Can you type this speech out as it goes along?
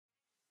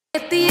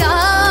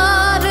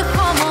কেতিয়াৰ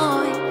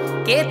সময়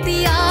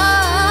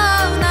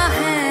কেতিয়াও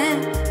নাহে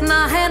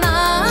নাহে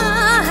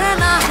নাহে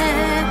নাহে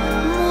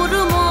মোৰ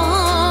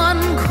মন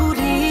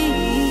ঘূৰি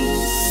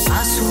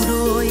আছো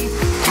ৰৈ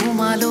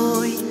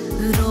তোমালৈ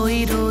ৰৈ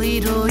ৰৈ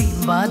ৰৈ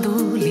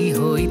বাদুলি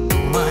হৈ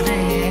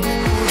তোমাৰে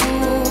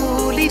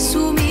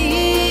বুলিছো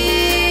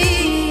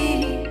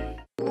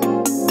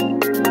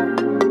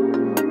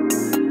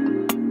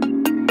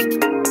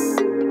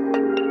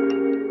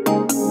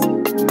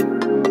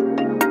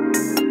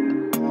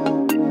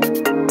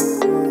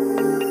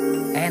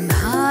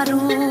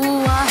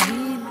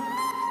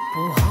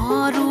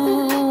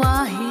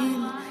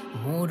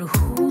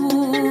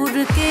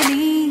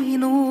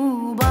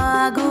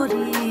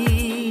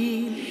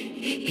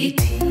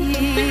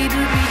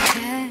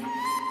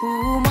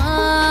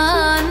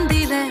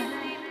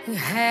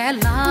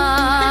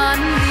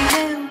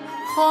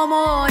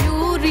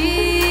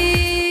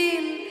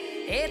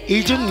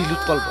এইজন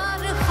নীলোৎপল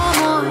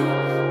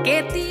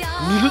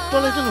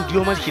নীলোৎপল এজন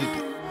উদীয়মান শিল্পী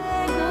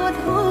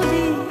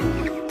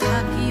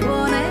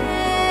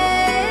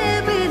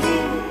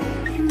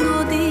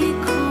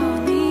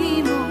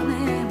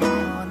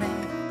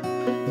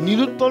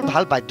নীলোৎপল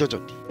ভাল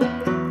বাদ্যযন্ত্ৰী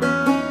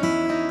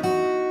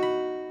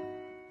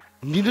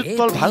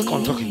নীলোৎপল ভাল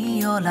কণ্ঠশিল্পী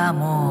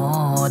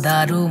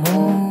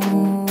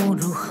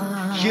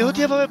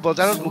শেহতীয়াভাৱে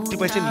বজাৰত মুক্তি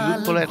পাইছে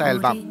নীলোৎপলৰ এটা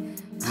এলবাম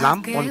নাম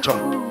পঞ্চম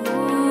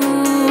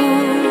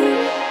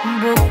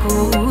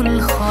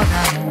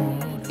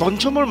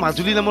পঞ্চমৰ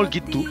মাজুলী নামৰ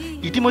গীতটো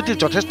ইতিমধ্যে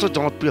যথেষ্ট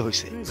জনপ্ৰিয়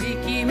হৈছে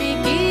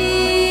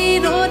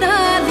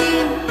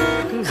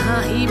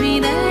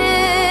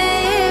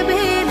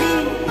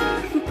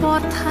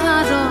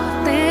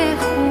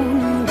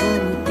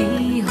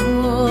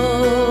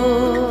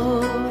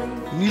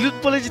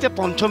নীলোৎপলে যেতিয়া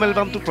পঞ্চম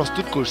এলবামটো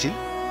প্ৰস্তুত কৰিছিল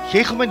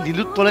সেই সময়ত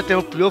নীলোৎপলে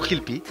তেওঁৰ প্ৰিয়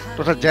শিল্পী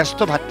তথা জ্যেষ্ঠ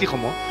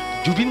ভাতৃসম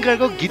জুবিন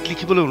গাৰ্গক গীত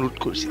লিখিবলৈ অনুৰোধ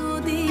কৰিছিল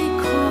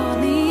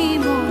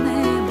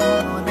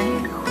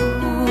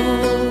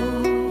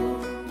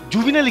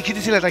জুবিনে লিখি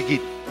দিছিল এটা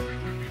গীত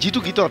যিটো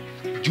গীতত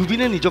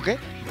জুবিনে নিজকে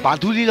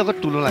বাদুলিৰ লগত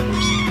তুলনা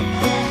কৰিছিল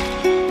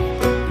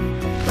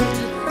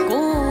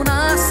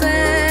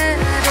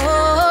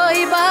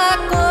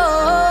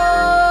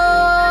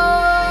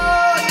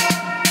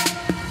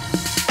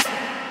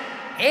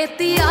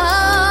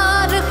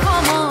এতিয়াৰ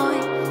সময়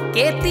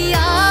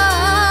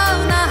কেতিয়াও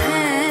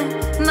নাহে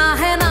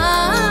নাহে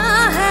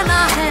নাহে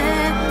নাহে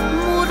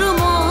মোৰ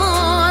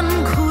মন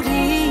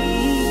ঘূৰি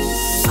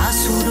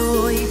আছো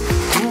ৰৈ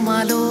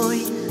তোমালৈ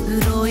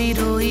ৰৈ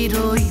ৰৈ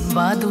ৰৈ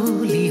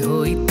বাদুলি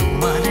হৈ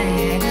তোমাৰে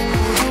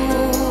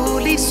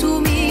বুলিছো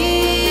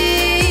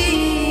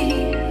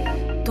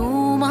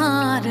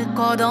তোমাৰ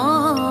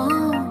কদম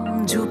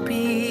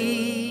জুপি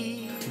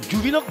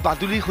জুবিনক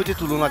বাদুলিৰ সৈতে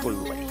তুলনা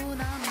কৰিব পাৰি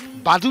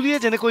বাদুলিয়ে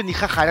যেনেকৈ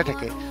নিশা খাৰে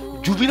থাকে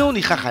জুবিনেও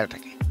নিশা খাৰে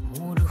থাকে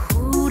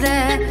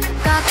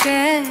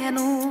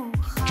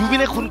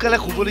জুবিনে সোনকালে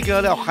শুবলগীয়া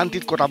হ'লে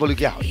অশান্তিত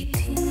কটাবলগীয়া হয়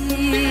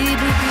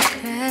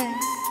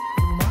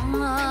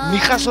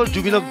নিশাচৰ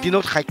জুবিনক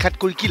দিনত সাক্ষাৎ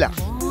কৰি কি লাভ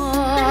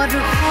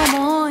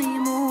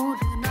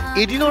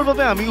এদিনৰ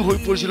বাবে আমিও হৈ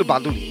পৰিছিলোঁ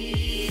বাদুলি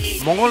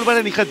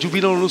মঙলবাৰে নিশা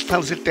জুবিনৰ অনুষ্ঠান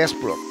আছিল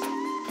তেজপুৰত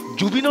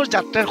জুবিনৰ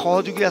যাত্ৰাৰ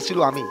সহযোগী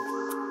আছিলোঁ আমি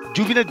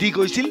জুবিনে দি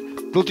গৈছিল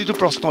প্ৰতিটো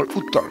প্ৰশ্নৰ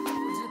উত্তৰ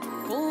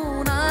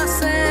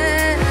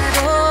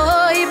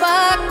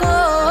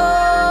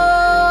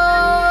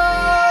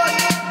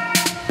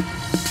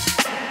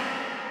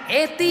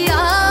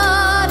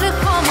এতিয়াৰ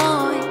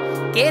সময়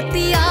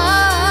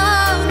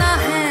কেতিয়াও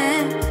নাহে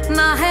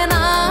নাহে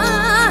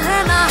নাহে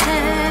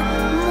নাহে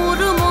মোৰ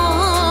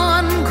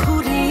মন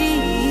ঘূৰি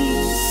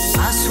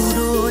আছো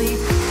ৰৈ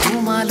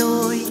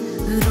তোমালৈ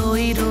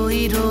ৰৈ ৰৈ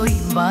ৰৈ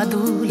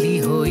বাদুলি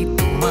হৈ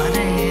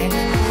তোমাৰে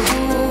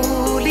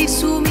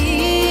বুলিছো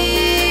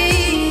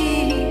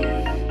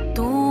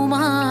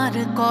তোমাৰ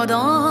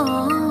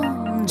কদম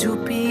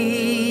জুপি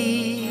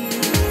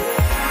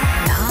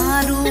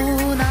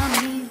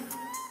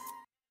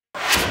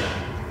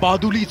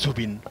বাদুলি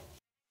জুবিন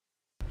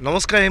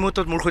নমস্কাৰ এই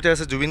মুহূৰ্তত মোৰ সৈতে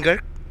আছে জুবিন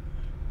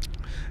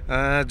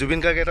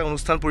গাৰ্গ এটা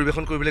অনুষ্ঠান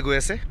পৰিৱেশন কৰিবলৈ গৈ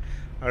আছে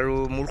আৰু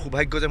মোৰ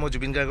সৌভাগ্য যে মই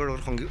জুবিন গাৰ্গৰ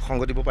লগত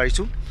সংগ দিব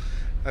পাৰিছোঁ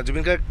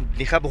জুবিন গাৰ্গ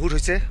নিশা বহুত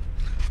হৈছে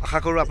আশা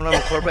কৰোঁ আপোনাৰ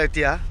মুখৰ পৰা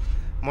এতিয়া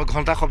মই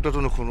ঘণ্টা শব্দটো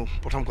নুশুনো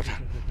প্ৰথম কথা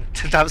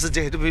তাৰপিছত যে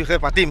সেইটো বিষয়ে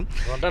পাতিম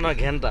ঘণ্টা নহয়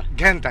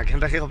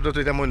ঘণ্টা সেই শব্দটো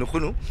এতিয়া মই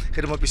নুশুনো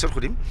সেইটো মই পিছত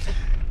সুধিম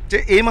যে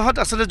এই মাহত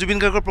আচলতে জুবিন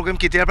গাৰ্গৰ প্ৰগ্ৰেম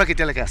কেতিয়াৰ পৰা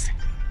কেতিয়ালৈকে আছে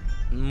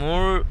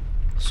মোৰ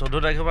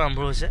 14 তাৰিখৰ পৰা আৰম্ভ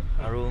হৈছে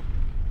আৰু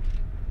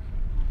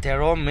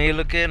 13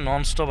 মে'লৈকে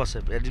নন ষ্টপ আছে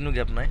এদিনো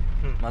গেপ নাই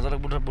মাজত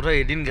বোধহয়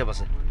এদিন গেপ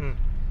আছে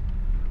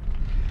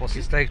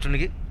 25 তাৰিখটো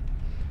নেকি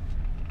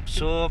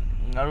চ'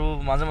 আৰু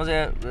মাজে মাজে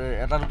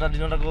এটা দুটা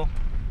দিনত আকৌ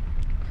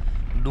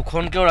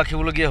দুখনকৈও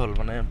ৰাখিবলগীয়া হ'ল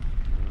মানে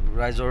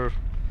ৰাইজৰ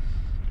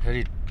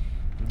হেৰিত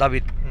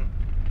দাবীত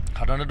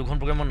সাধাৰণতে দুখন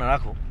প্ৰগ্ৰেম মই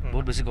নাৰাখোঁ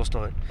বহুত বেছি কষ্ট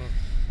হয়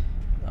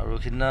আৰু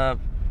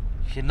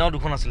সিদিনাও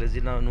দুখন আছিলে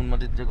যিদিনা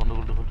নুনমাটিত যে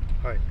গণ্ডগোলটো হ'ল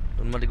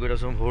নুনমাটিত গৈ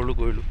তাৰপিছত ভৰলো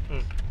কৰিলোঁ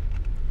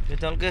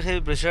তেওঁলোকে সেই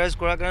প্ৰেছাৰাইজ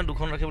কৰাৰ কাৰণে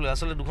দুখন ৰাখিবলৈ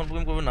আচলতে দুখন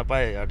প্ৰগ্ৰেম কৰিব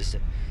নাপায় আৰ্টিষ্টে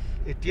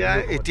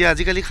এতিয়া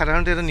আজিকালি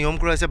সাধাৰণতে এটা নিয়ম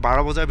কৰা হৈছে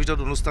 12 বজাৰ ভিতৰত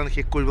অনুষ্ঠান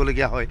শেষ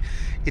কৰিবলগীয়া হয়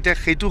এতিয়া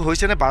সেইটো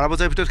হৈছেনে 12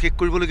 বজাৰ ভিতৰত শেষ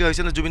কৰিবলগীয়া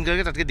হৈছেনে জুবিন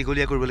গাৰ্গে তাতকৈ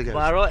দীঘলীয়া কৰিবলগীয়া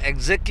 12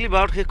 এক্সেক্টলি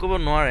 12 শেষ কৰিব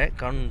নোৱাৰে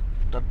কাৰণ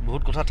তাত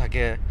বহুত কথা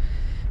থাকে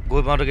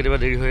গৈ পাওঁতে কেতিয়াবা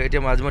দেৰি হয়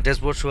এতিয়া আজি মই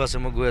টেষ্টবোৰ্ড শ্ব' আছে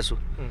মই গৈ আছোঁ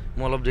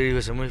মোৰ অলপ দেৰি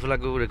হৈছে মোৰ ইফালে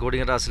ৰেকৰ্ডিং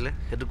এটা আছিলে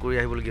সেইটো কৰি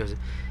আহিবলগীয়া হৈছে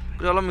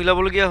কিন্তু অলপ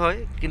মিলাবলগীয়া হয়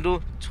কিন্তু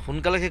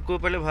সোনকালে শেষ কৰিব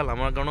পাৰিলে ভাল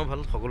আমাৰ কাৰণেও ভাল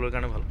সকলোৰে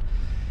কাৰণে ভাল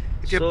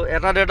চ'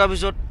 1-1.5টাৰ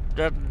পিছত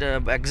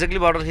এক্সেক্টলি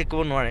 12টাত শেষ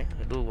কৰিব নোৱাৰে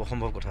সেইটো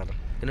অসম্ভৱ কথা এটা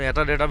কিন্তু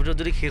 1-1.5টাৰ ভিতৰত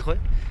যদি শেষ হয়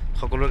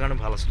সকলোৰে কাৰণে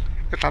ভাল আছিল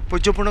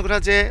তাৎপৰ্যপূৰ্ণ কথা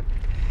যে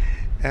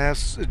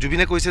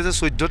জুবিনে কৈছে যে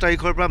 14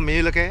 তাৰিখৰ পৰা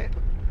মে'লৈকে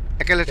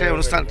একেলেঠাই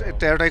অনুষ্ঠান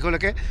 13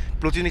 তাৰিখলৈকে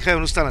প্ৰতি নিশাই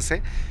অনুষ্ঠান আছে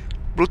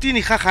প্ৰতি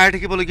নিশা খাই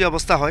থাকিবলগীয়া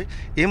অৱস্থা হয়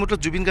এই মুহূৰ্তত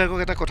জুবিন গাৰ্গক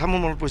এটা কথা মোৰ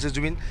মনত পৰিছে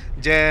জুবিন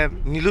যে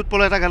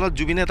নীলোৎপলৰ এটা গানত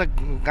জুবিনে এটা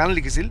গান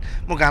লিখিছিল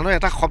মোৰ গানৰ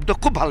এটা শব্দ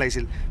খুব ভাল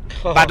লাগিছিল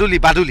বাদুলি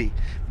বাদুলি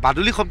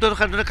বাদুলি শব্দটো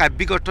সাধাৰণতে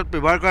কাব্যিক অৰ্থত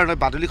ব্যৱহাৰ কৰা নহয়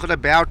বাদুলি সদায়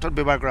বেয়া অৰ্থত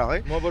ব্যৱহাৰ কৰা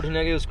হয় মই বৰ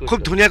ধুনীয়াকৈ ইউজ কৰিছোঁ খুব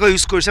ধুনীয়াকৈ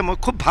ইউজ কৰিছে মই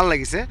খুব ভাল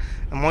লাগিছে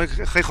মই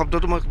সেই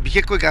শব্দটো মই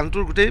বিশেষকৈ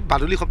গানটোৰ গোটেই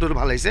বাদুলি শব্দটো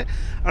ভাল লাগিছে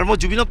আৰু মই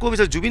জুবিনক ক'ব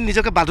বিচাৰোঁ জুবিন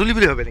নিজকে বাদুলি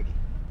বুলি ভাবে নেকি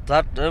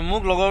তাত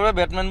মোক লগৰবোৰে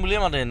বেটমেন বুলিয়ে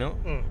মাতে এনেও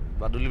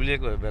বাদুলি বুলিয়ে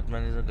কয়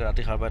বেটমেন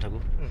ৰাতি সাৰ পাই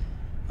থাকোঁ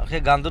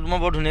সেই গানটোত মই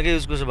বৰ ধুনীয়াকৈ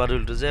ইউজ কৰিছোঁ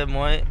বাদুলিটো যে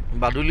মই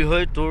বাদুলি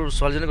হৈ তোৰ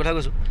ছোৱালীজনীৰ কথা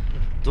কৈছোঁ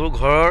তোৰ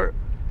ঘৰৰ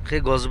সেই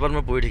গছজোপাত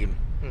মই পৰি থাকিম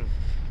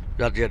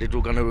ৰাতি ৰাতি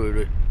তোৰ কাৰণে ৰৈ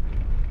ৰৈ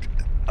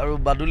আৰু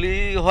বাদুলি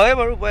হয়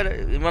বাৰু উপায়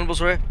ইমান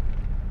বছৰে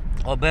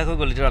অভ্যাস হৈ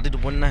গ'ল এতিয়া ৰাতি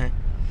টোপনি নাহে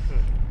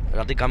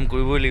ৰাতি কাম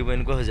কৰিবই লাগিব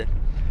এনেকুৱা হৈ যায়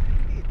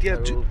এতিয়া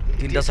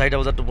 3-4টা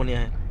বজাত টোপনি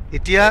আহে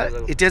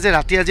এতিয়া যে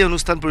ৰাতি আজি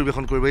অনুষ্ঠান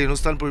পৰিৱেশন কৰিব এই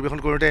অনুষ্ঠান পৰিৱেশন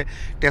কৰোঁতে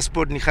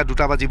তেজপুৰত নিশা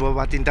 2টা বাজিব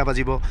বা 3টা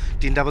বাজিব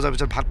 3টা বজাৰ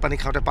পিছত ভাত পানী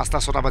খাওঁতে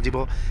 5টা-6টা বাজিব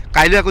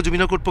কাইলৈ আকৌ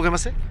জুবিনৰ ক'ত প্ৰগ্ৰেম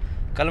আছে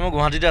কাইলৈ মই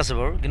গুৱাহাটীতে আছে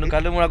বাৰু কিন্তু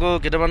কাইলৈ মোৰ আকৌ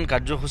কেইটামান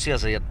কাৰ্যসূচী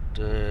আছে ইয়াত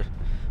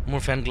মোৰ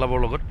ফেন ক্লাবৰ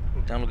লগত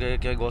তেওঁলোকে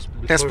গছ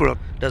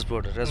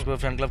তেজপুৰত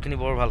ফেন ক্লাবখিনি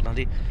বৰ ভাল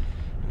তাহাঁতি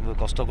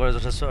কষ্ট কৰে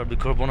যথেষ্ট আৰু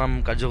বৃক্ষৰোপণ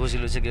কাৰ্যসূচী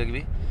লৈছে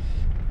কিবাকিবি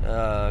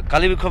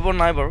কালি বৃক্ষৰোপণ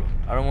নাই বাৰু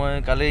আৰু মই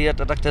কালি ইয়াত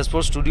এটা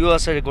তেজপুৰ ষ্টুডিঅ'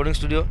 আছে ৰেকৰ্ডিং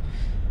ষ্টুডিঅ'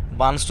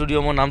 বান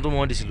ষ্টুডিঅ' মই নামটো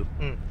মই দিছিলোঁ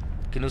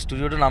কিন্তু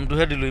ষ্টুডিঅ'টোৰ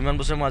নামটোহে দিলোঁ ইমান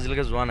বছৰ মই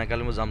আজিলৈকে যোৱা নাই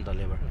কালি মই যাম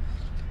তালৈ এবাৰ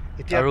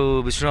আৰু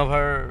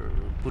বিষ্ণুৰাভাৰ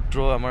পুত্ৰ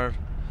আমাৰ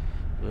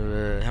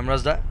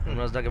হেমৰাজ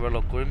দাক এবাৰ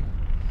লগ কৰিম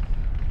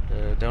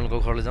তেওঁলোকৰ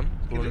ঘৰলৈ যাম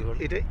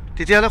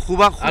তেতিয়াহ'লে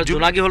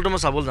জোনাকী হলটো মই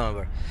চাবলৈ যাম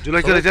এবাৰ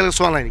এতিয়ালৈকে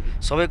চোৱা নাই নেকি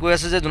চবেই কৈ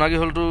আছে যে জোনাকী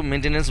হলটো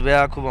মেইনটেনেঞ্চ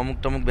বেয়া খুব আমুক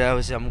তামুক বেয়া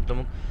হৈছে আমুক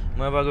তামুক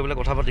মই এবাৰ গৈ পেলাই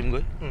কথা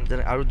পাতিমগৈ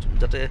যেনে আৰু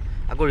যাতে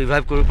আকৌ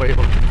ৰিভাইভ কৰিব পাৰিব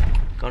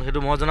কাৰণ সেইটো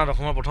মই জনাত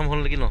অসমৰ প্ৰথম হ'ল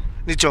নেকি ন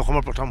নিশ্চয়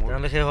অসমৰ প্ৰথম হ'ল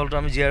তেনেহ'লে সেই হলটো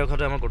আমি জীয়াই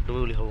ৰখাটো আমাৰ কৰ্তব্য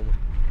বুলি ভাবোঁ মই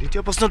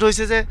দ্বিতীয় প্ৰশ্নটো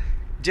হৈছে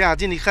যে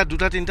আজি নিশা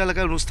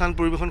 2টা-3টালৈকে অনুষ্ঠান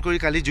পৰিৱেশন কৰি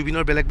কালি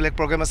জুবিনৰ বেলেগ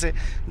প্ৰগ্ৰেম আছে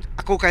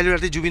আকৌ কাইলৈ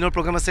ৰাতি জুবিনৰ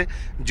প্ৰগ্ৰেম আছে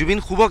জুবিন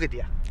শুব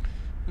কেতিয়া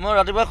মই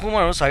ৰাতিপুৱা শুম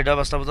আৰু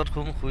 4টা-5টা বজাত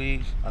শুম শুই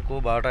আকৌ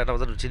 12টা-1টা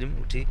বজাত উঠি দিম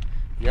উঠি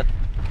ইয়াত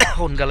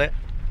সোনকালে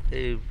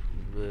এই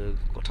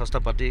কথা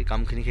পাতি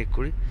কামখিনি শেষ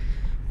কৰি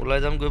ওলাই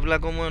যাম গৈ পেলাই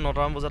আকৌ মই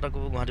 9টামান বজাত আকৌ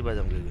গুৱাহাটী পাই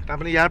যামগৈ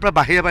তাৰমানে ইয়াৰ পৰা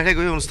বাহিৰে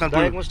গৈ অনুষ্ঠান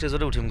মই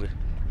ষ্টেজতে উঠিমগৈ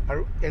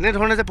আৰু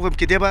এনেধৰণে যে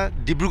কেতিয়াবা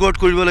ডিব্ৰুগড়ত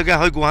কৰিবলগীয়া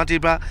হয়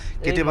গুৱাহাটীৰ পৰা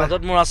কেতিয়াবা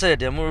মাজত মোৰ আছে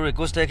এতিয়া মোৰ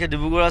 21 তাৰিখে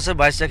ডিব্ৰুগড় আছে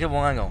 22 তাৰিখে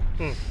বঙাইগাঁও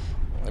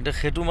এতিয়া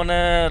সেইটো মানে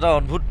এটা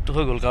অদ্ভুত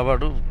হৈ গ'ল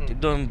কাৰবাৰটো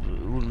একদম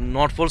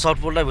নৰ্থ পল চাউথ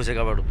পল টাইপ হৈছে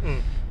কাৰবাৰটো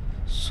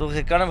চ'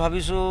 সেইকাৰণে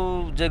ভাবিছোঁ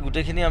যে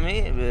গোটেইখিনি আমি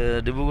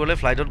ডিব্ৰুগড়লৈ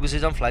ফ্লাইটত গুচি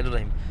যাম ফ্লাইটত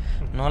আহিম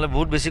নহ'লে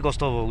বহুত বেছি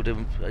কষ্ট হ'ব গোটেই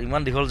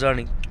ইমান দীঘল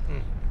জাৰ্ণি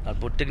আৰু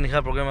প্ৰত্যেক নিশা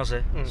প্ৰগ্ৰেম আছে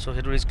চ'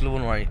 সেইটো ৰিস্ক ল'ব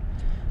নোৱাৰি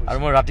আৰু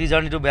মই ৰাতি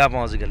জাৰ্ণিটো বেয়া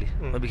পাওঁ আজিকালি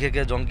মই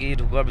বিশেষকৈ জংকী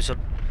ঢুকোৱাৰ পিছত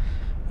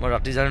মই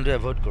ৰাতি জাৰ্ণিটো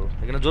এভইড কৰোঁ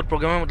সেইকাৰণে য'ত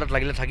প্ৰগ্ৰেম হয় তাত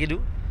লাগিলে থাকি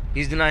দিওঁ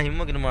পিছদিনা আহিম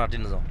মই কিন্তু মই ৰাতি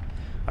নাযাওঁ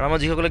আৰু আমাৰ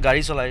যিসকলে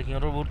গাড়ী চলায়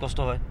সিহঁতৰ বহুত কষ্ট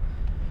হয়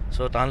চ'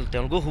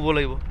 তেওঁলোকেও শুব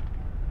লাগিব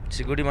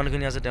ছিকিউৰিটি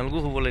মানুহখিনি আছে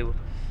তেওঁলোকেও শুব লাগিব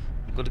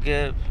গতিকে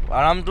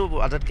আৰামটো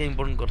আটাইতকৈ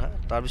ইম্পৰ্টেণ্ট কথা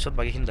তাৰপিছত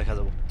বাকীখিনি দেখা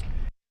যাব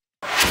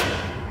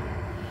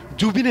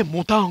জুবিনে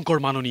মোটা অংকৰ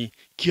মাননি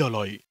কিয়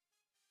লয়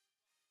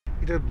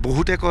এতিয়া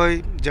বহুতে কয়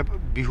যে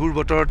বিহুৰ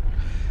বতৰত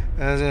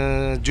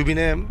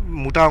জুবিনে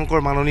মোটা অংকৰ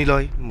মাননি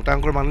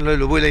লয়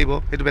ল'বই লাগিব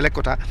সেইটো বেলেগ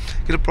কথা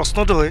কিন্তু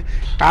প্ৰশ্নটো হয়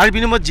তাৰ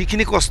বিনিময়ত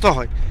যিখিনি কষ্ট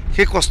হয়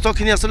সেই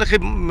কষ্টখিনি আচলতে সেই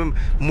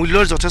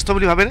মূল্যৰ যথেষ্ট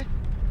বুলি ভাবেনে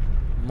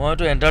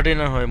মইতো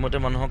এণ্টাৰটেইনাৰ হয় মইতো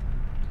মানুহক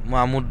মই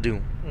আমোদ দিওঁ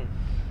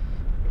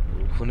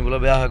শুনিবলৈ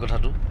বেয়া হয়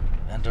কথাটো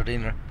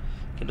এণ্টাৰটেইনাৰ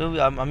কিন্তু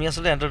আমি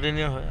আচলতে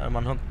এণ্টাৰটেইনাৰ হয় আৰু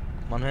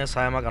মানুহে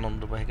চাই আমাক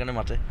আনন্দ পায় সেইকাৰণে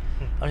মাতে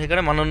আৰু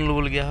সেইকাৰণে মাননি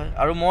ল'বলগীয়া হয়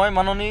আৰু মই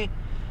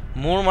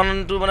মোৰ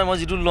মাননিটো মানে মই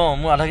যিটো লওঁ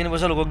মোৰ আধাখিনি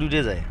পইচা লোকক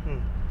দিওঁতে যায়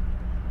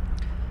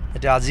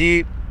এতিয়া আজি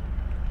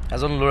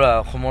এজন ল'ৰা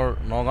অসমৰ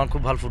নগাঁৱত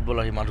খুব ভাল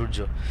ফুটবলাৰ সি মাধুৰ্য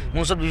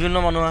মোৰ ওচৰত বিভিন্ন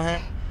মানুহ আহে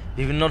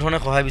বিভিন্ন ধৰণে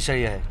সহায়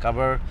বিচাৰি আহে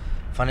কাৰোবাৰ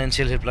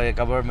ফাইনেন্সিয়েল হেল্প লাগে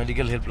কাৰোবাৰ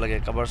মেডিকেল হেল্প লাগে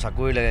কাৰোবাৰ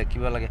চাকৰি লাগে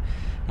কিবা লাগে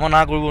মই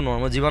না কৰিব নোৱাৰোঁ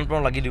মই যিমান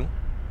পাৰোঁ লাগি দিওঁ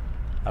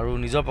আৰু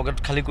নিজৰ পকেট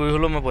খালী কৰি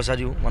হ'লেও মই পইচা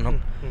দিওঁ মানুহক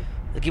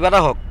কিবা এটা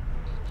হওক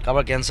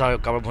কাৰোবাৰ কেঞ্চাৰ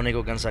কাৰোবাৰ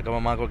ভনীয়েকৰ কেঞ্চাৰ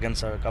কাৰোবাৰ মাকৰ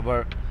কেঞ্চাৰ কাৰোবাৰ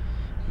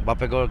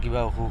বাপেকৰ কিবা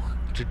অসুখ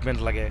ট্ৰিটমেণ্ট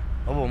লাগে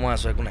হ'ব মই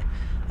আছোঁ একো নাই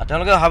আৰু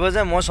তেওঁলোকে ভাবে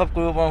যে মই চব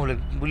কৰিব পাৰোঁ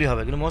বুলি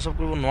ভাবে কিন্তু মই চব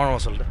কৰিব নোৱাৰোঁ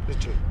আচলতে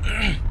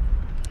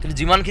কিন্তু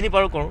যিমানখিনি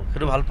পাৰোঁ কৰোঁ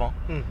সেইটো ভাল পাওঁ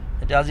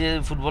এতিয়া আজি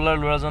ফুটবলাৰ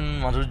ল'ৰাজন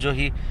মাধুৰ্য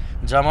সি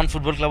জাৰ্মান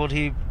ফুটবল ক্লাবত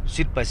সি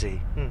ছিট পাইছেহি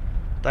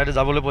তাৰ এতিয়া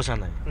যাবলৈ পইচা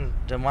নাই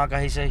এতিয়া মাক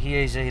আহিছে সি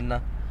আহিছে সিদিনা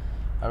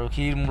আৰু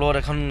সি মোৰ লগত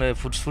এখন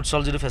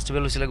ফুটছল যিটো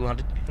ফেষ্টিভেল হৈছিলে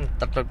গুৱাহাটীত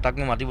তাক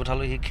মই মাতি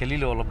পঠালোঁ সি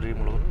খেলিলে অলপ দেৰি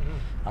মোৰ লগত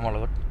আমাৰ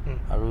লগত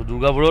আৰু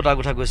দুৰ্গাবোৰেও তাৰ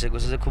কথা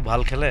কৈছে যে খুব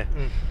ভাল খেলে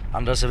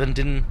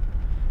আণ্ডাৰ-17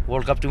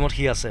 ৱৰ্ল্ড কাপ টিমত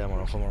সি আছে আমাৰ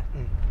অসমৰ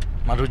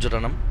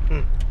মাধুৰ্যতাৰ নাম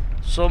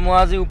চ' মই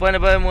আজি উপায়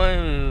নাপায় মই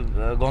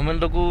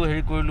গভৰ্ণমেণ্টকো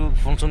হেৰি কৰিলোঁ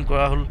ফোন চোন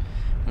কৰা হ'ল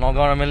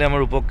নগাঁৱৰ MLA আমাৰ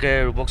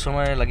ৰূপক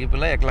শৰ্মাই লাগি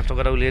পেলাই 1 লাখ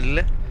টকা এটা উলিয়াই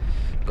দিলে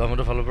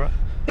গভৰ্ণমেণ্টৰ ফালৰ পৰা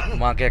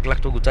মাকে 1 লাখ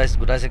টকা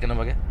গোটাইছে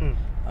কেনেবাকৈ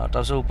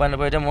তাৰপিছত উপায়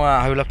নাপায় এতিয়া মই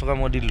 2.5 লাখ টকা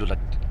মই দি দিলোঁ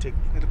তাক ঠিক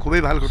এইটো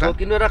খুবেই ভাল কথা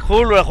কিন্তু এটা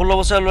সৰু ল'ৰা 16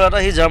 বছৰীয়া ল'ৰা এটা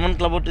সি জাৰ্মান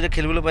ক্লাবত তেতিয়া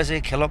খেলিবলৈ পাইছে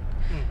সি খেলক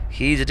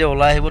সি যেতিয়া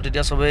ওলাই আহিব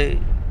তেতিয়া চবেই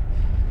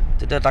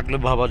তেতিয়া তাক লৈ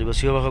বাহবা দিব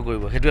চিঞৰ বাখৰ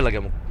কৰিব সেইটোৱে লাগে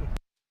মোক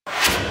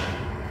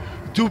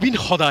জুবিন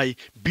সদায়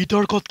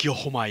বিতৰ্কত কিয়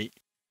সোমায়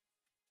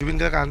জুবিন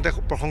গাৰ্গ আনতে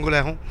প্ৰসংগলৈ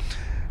আহোঁ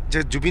যে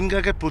জুবিন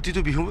গাৰ্গে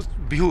প্ৰতিটো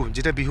বিহু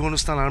যেতিয়া বিহু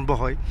অনুষ্ঠান আৰম্ভ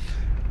হয়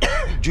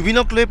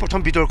জুবিনক লৈ প্ৰথম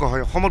বিতৰ্ক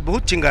হয় অসমত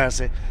বহুত ছিংগাৰ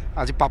আছে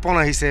আজি পাপন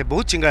আহিছে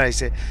বহুত ছিংগাৰ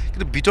আহিছে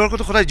কিন্তু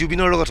বিতৰ্কটো সদায়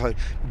জুবিনৰ লগত হয়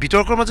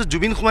বিতৰ্কৰ মাজত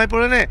জুবিন সোমাই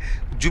পৰে নে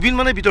জুবিন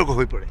মানে বিতৰ্ক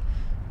হৈ পৰে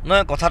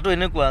নহয় কথাটো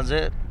এনেকুৱা যে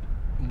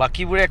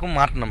বাকীবোৰে একো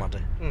মাত নামাতে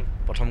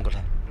প্ৰথম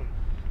কথা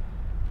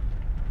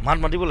মাত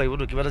মাতিব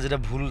লাগিবতো কিবা এটা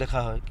যেতিয়া ভুল দেখা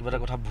হয় কিবা এটা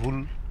কথা ভুল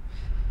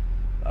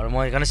আৰু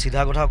মই সেইকাৰণে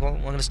চিধা কথা কওঁ মই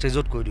সেইকাৰণে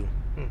ষ্টেজত কৈ দিওঁ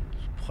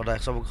সদায়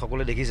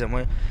সকলোৱে দেখিছে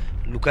মই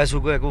লুকাই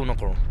চুকৈ একো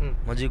নকৰোঁ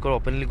মই যি কৰোঁ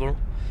অপেনলি কৰোঁ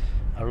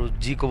আৰু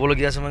যি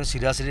ক'বলগীয়া আছে মই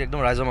চিধা একদম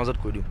ৰাইজৰ মাজত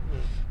কৈ দিওঁ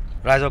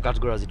ৰাইজৰ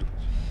কাঠগড়া যিটো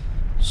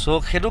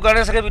চ' সেইটো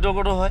কাৰণে চাগে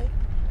বিতৰ্কটো হয়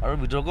আৰু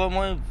বিতৰ্ক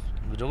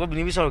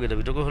নিবিচাৰোঁ কেতিয়া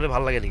বিতৰ্ক হ'লে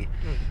ভাল লাগে নেকি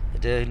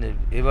এতিয়া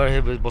এইবাৰ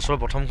সেই বছৰৰ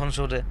প্ৰথমখন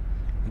শ্ব'তে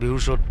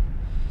বিহুৰ শ্ব'ত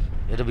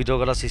এইটো বিতৰ্ক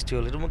এটা সৃষ্টি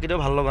হ'ল সেইটো মোক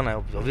কেতিয়াও ভাল লগা নাই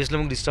অভিয়াছলি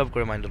মোক ডিষ্টাৰ্ব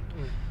কৰে মাইণ্ডত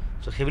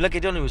চ' সেইবিলাক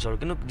কেতিয়াও নিবিচাৰোঁ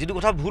কিন্তু যিটো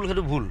কথা ভুল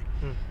সেইটো ভুল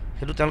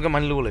সেইটো তেওঁলোকে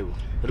মানি ল'ব লাগিব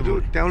সেইটো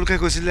তেওঁলোকে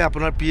কৈছিলে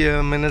আপোনাৰ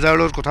মেনেজাৰৰ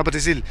লগত কথা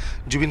পাতিছিল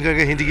জুবিন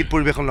গাৰ্গে হিন্দী গীত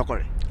পৰিৱেশন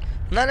নকৰে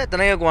নাই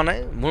তেনেকৈ কোৱা নাই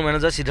মোৰ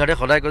মেনেজাৰ সিদ্ধাৰ্থে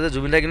সদায় কয় যে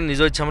জুবিন দাই কিন্তু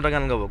নিজৰ ইচ্ছামতে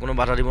গান গাব কোনো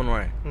বাধা দিব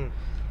নোৱাৰে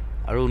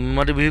আৰু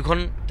উন্মাতি বিহুখন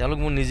তেওঁলোক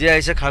মোক নিজে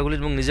আহিছে খাৰগুলিত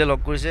মোক নিজে লগ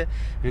কৰিছে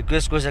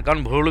ৰিকুৱেষ্ট কৰিছে কাৰণ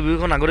ভৰলু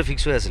বিহুখন আগতে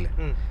ফিক্স হৈ আছিলে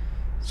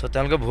চ'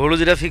 তেওঁলোকে ভৰলু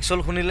যেতিয়া ফিক্স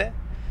হ'ল শুনিলে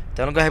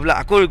তেওঁলোকে আহি পেলাই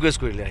আকৌ ৰিকুৱেষ্ট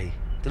কৰিলে আহি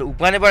তেতিয়া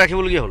উপায় নাপাই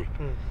ৰাখিবলগীয়া হ'ল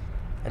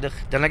এতিয়া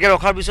তেনেকৈ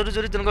ৰখাৰ পিছতো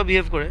যদি তেনেকুৱা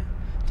বিহেভ কৰে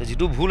তো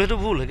যিটো ভুল সেইটো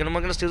ভুল সেইকাৰণে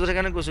মই ষ্টেজত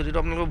সেইকাৰণে কৈছোঁ যিটো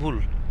আপোনালোকৰ ভুল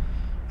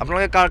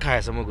আপোনালোকে কাৰ খাই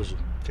আছে মই কৈছোঁ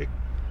ঠিক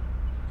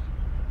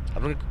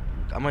আপোনালোকে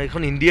আমাৰ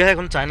এইখন ইণ্ডিয়া হয়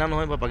এখন চাইনা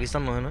নহয় বা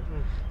পাকিস্তান নহয়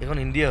এইখন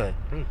ইণ্ডিয়া হয়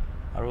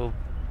আৰু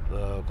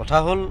কথা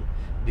হ'ল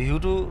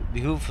বিহুটো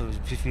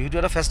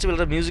এটা ফেষ্টিভেল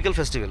এটা মিউজিকেল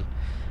ফেষ্টিভেল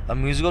আৰু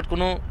মিউজিকত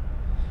কোনো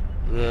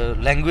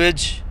লেংগুৱেজ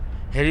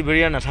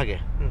বেৰিয়াৰ নাথাকে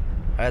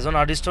আৰু এজন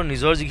আৰ্টিষ্টৰ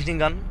নিজৰ যিখিনি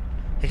গান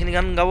সেইখিনি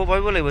গান গাব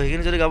পাৰিব লাগিব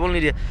সেইখিনি যদি গাবলৈ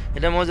নিদিয়ে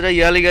এতিয়া মই যেতিয়া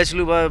ইয়ালি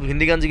গাইছিলোঁ বা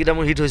হিন্দী গান যিকেইটা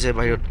মোৰ হিট হৈছে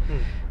বাহিৰত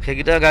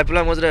সেইকেইটা গাই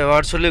পেলাই মই যেতিয়া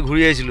এৱাৰ্ডছলৈ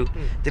ঘূৰি আহিছিলোঁ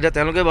তেতিয়া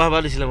তেওঁলোকে বাহবা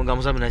দিছিলে মোক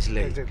গামোচা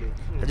পিন্ধাইছিলে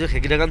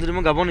সেইকেইটা গান যদি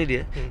মই গাব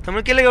নিদিয়ে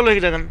তাৰমানে কেলৈ গালোঁ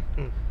সেইকেইটা গান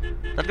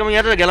তাতকৈ মই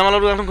ইয়াতে গেলামালৰ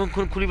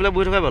দোকানখন খুলি পেলাই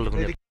বহি থকাই ভাল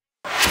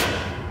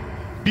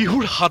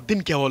বিহুৰ 7 দিন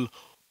কেৱল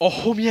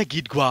অসমীয়া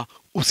গীত গোৱা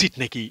উচিত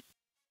নেকি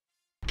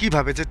কি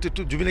ভাবে যে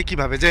জুবিনে কি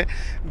ভাবে যে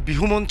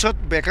বিহু মঞ্চত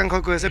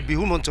একাংশই কৈ আছে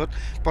বিহু মঞ্চত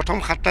প্ৰথম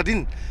 7টা দিন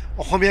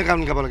অসমীয়া গান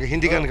গাব লাগে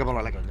হিন্দী গান গাব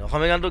নালাগে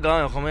অসমীয়া গানটো গাওঁ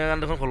অসমীয়া গান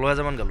দেখোন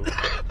 16,000 মান গালোঁ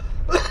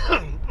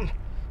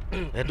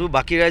সেইটো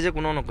বাকী ৰাইজে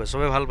কোনেও নকয়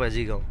চবে ভাল পায়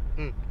যি গাওঁ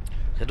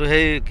সেইটো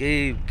সেই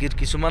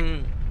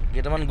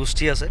কেইটামান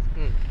গোষ্ঠী আছে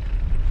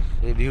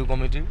এই বিহু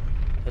কমিটিৰ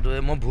সেইটো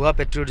মই ভুৱা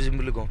পেট্ৰিয়টিজিম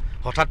বুলি কওঁ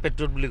হঠাৎ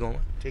পেট্ৰিয়ট বুলি কওঁ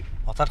ঠিক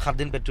হঠাৎ 7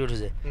 দিন পেট্ৰিয়ট হৈ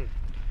যায়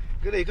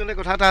কিন্তু এইখনে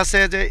কথা এটা আছে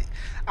যে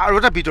আৰু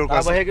এটা বিতৰ্ক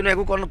আছে কিন্তু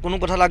একো কোনো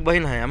কথা আগবাঢ়ি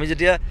নাহে আমি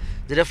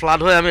যেতিয়া ফ্লাড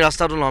হয় আমি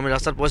ৰাস্তাত ওলাওঁ আমি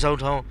ৰাস্তাত পইচা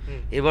উঠাওঁ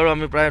এইবাৰো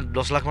আমি প্ৰায়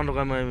 10 লাখ মান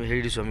টকা মই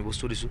হেৰি দিছোঁ আমি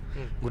বস্তু দিছোঁ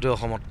গোটেই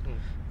অসমত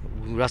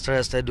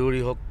ৰাস্তাই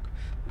দৌৰি হওক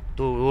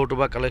তো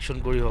বা কালেকশ্যন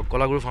কৰি হওক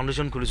কলাগুৰু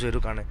ফাউণ্ডেশ্যন খুলিছোঁ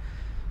সেইটো কাৰণে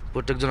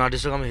প্ৰত্যেকজন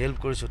আৰ্টিষ্টক আমি হেল্প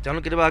কৰিছোঁ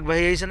তেওঁলোক কেতিয়াবা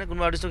আগবাঢ়ি আহিছেনে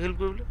কোনো আৰ্টিষ্টক হেল্প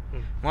কৰিবলৈ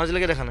মই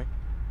আজিলৈকে দেখা নাই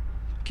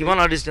কিমান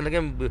আৰ্টিষ্ট তেনেকৈ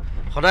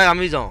সদায়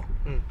আমি যাওঁ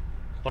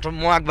প্ৰথম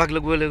মই আগভাগ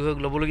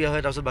ল'বলগীয়া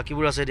হয় তাৰপিছত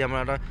বাকীবোৰ আছে এতিয়া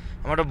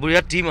আমাৰ এটা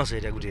বঢ়িয়া টীম আছে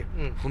এতিয়া গোটেই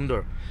সুন্দৰ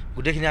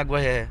গোটেইখিনি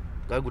আগবাঢ়ি আহে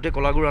গোটেই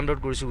কলাগুৰুৰ আণ্ডাৰত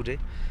কৰিছোঁ গোটেই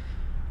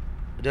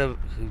এতিয়া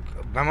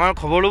আমাৰ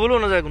খবৰ ল'বলৈও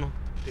নাযায় কোনো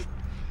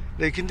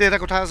কিন্তু এটা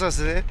কথা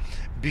আছে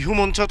বিহু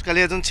মঞ্চত কালি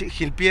এজন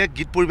শিল্পীয়ে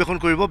গীত পৰিৱেশন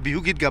কৰিব বিহু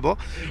গীত গাব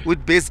উইথ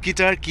বেছ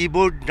গিটাৰ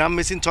কীবৰ্ড ড্ৰাম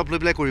মেচিন চব লৈ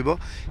পেলাই কৰিব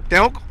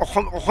তেওঁক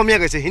অসমীয়া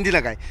গাইছে হিন্দী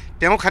নাগায়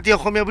তেওঁক খাটি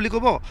অসমীয়া বুলি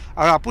ক'ব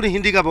আৰু আপুনি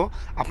হিন্দী গাব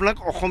আপোনাক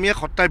অসমীয়া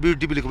সত্তাৰ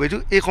বিৰুদ্ধে বুলি ক'ব এইটো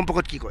এই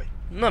সম্পৰ্কত কি কয়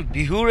নহয়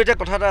বিহুৰ এতিয়া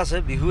কথা এটা আছে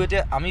বিহু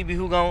এতিয়া আমি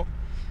বিহু গাওঁ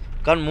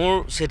কাৰণ মোৰ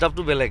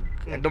ছেটআপটো বেলেগ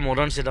একদম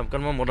মডাৰ্ণ ছেটআপ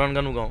কাৰণ মই মডাৰ্ণ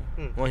গানো গাওঁ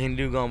মই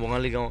হিন্দীও গাওঁ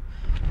বঙালী গাওঁ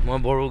মই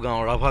বড়ো গাওঁ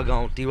ৰাভা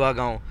গাওঁ তিৱা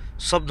গাওঁ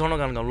চব ধৰণৰ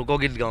গান গাওঁ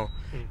লোকগীত গাওঁ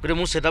গতিকে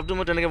মোৰ ছেটআপটো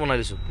মই তেনেকৈ বনাই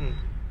দিছোঁ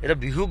এটা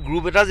বিহু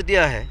গ্ৰুপ এটা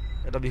যেতিয়া আহে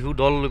এটা বিহু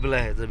দল লৈ পেলাই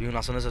আহে যে বিহু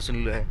নাচনী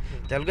লৈ আহে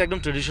তেওঁলোকে একদম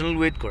ট্ৰেডিশ্যনেল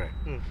ৱেইট কৰে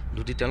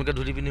তেওঁলোকে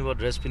ধুতি পিন্ধিব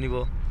ড্ৰেছ পিন্ধিব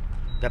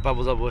পেঁপা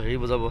বজাব হেৰি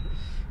বজাব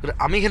গতিকে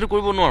আমি সেইটো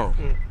কৰিব নোৱাৰোঁ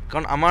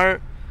কাৰণ আমাৰ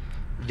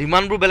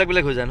ডিমাণ্ডবোৰ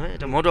বেলেগ হৈ যায় নহয়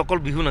এতিয়া মইতো অকল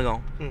বিহু নাগাওঁ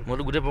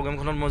মইতো গোটেই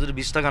প্ৰগ্ৰেমখনত মই যদি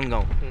 20টা গান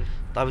গাওঁ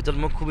তাৰ ভিতৰত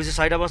মই খুব বেছি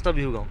 4-5টা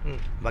বিহু গাওঁ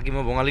বাকী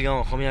মই বঙালী গাওঁ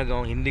অসমীয়া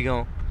গাওঁ হিন্দী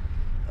গাওঁ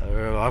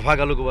ৰাভা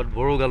গালোঁ ক'ৰবাত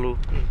বড়ো গালোঁ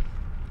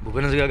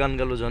ভূপেন হাজৰিকাৰ গান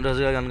গালোঁ জয়ন্ত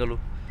হাজৰিকাৰ গান গালোঁ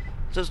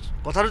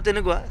কথাটো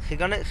তেনেকুৱা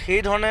সেইকাৰণে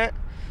সেই ধৰণে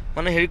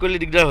মানে হেৰি কৰিলে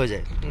দিগদাৰ হৈ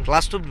যায়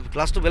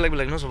ক্লাছটো বেলেগ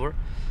বেলেগ ন চবৰ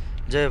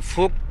যে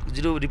ফোক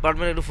যিটো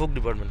ডিপাৰ্টমেণ্ট এইটো ফোক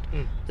ডিপাৰ্টমেণ্ট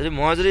যদি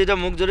মই যদি এতিয়া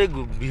মোক যদি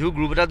বিহু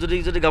গ্ৰুপ এটাত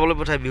যদি গাবলৈ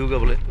পঠায় বিহু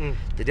গাবলৈ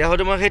তেতিয়া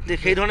হয়তো মই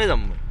সেই ধৰণে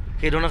যাম মই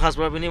সেই ধৰণৰ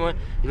সাজপাৰ পিন্ধি মই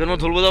ইভেন মই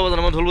ঢোল বজাব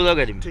জানো মই ঢোল বজাব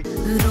গাই দিম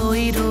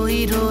ৰৈ ৰৈ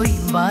ৰৈ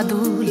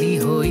বাদুলি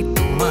হৈ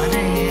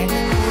তোমাৰে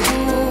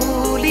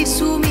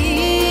চুমি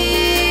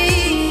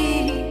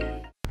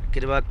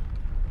কেতিয়াবা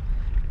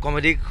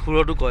কমেডি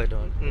সুৰতো কয়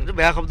এইটো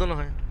বেয়া শব্দ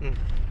নহয়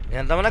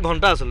ঘণ্টা মানে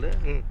ঘণ্টা আচলতে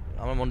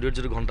আমাৰ মন্দিৰত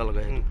যিটো ঘণ্টা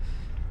লগায় সেইটো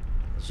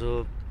চ'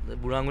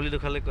 বুঢ়া আঙুলি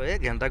দেখালে কয় এই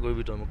ঘণ্টা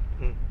কৰিবি তই মোক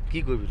কি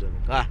কৰিবি তই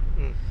মোক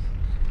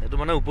এইটো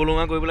মানে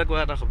উপলুঙা কৰিবলৈ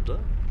কোৱা এটা শব্দ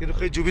কিন্তু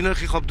সেই জুবিনৰ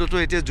সেই শব্দটো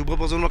এতিয়া যুৱ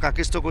প্ৰজন্মক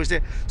আকৃষ্ট কৰিছে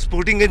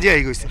স্পৰ্টিং গেঞ্জি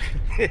আহি গৈছে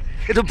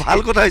এইটো ভাল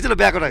কথা হৈছে নে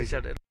বেয়া কথা হৈছে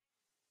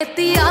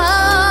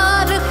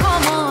কেতিয়াৰ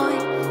সময়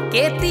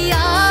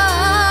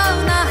কেতিয়াও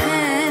নাহে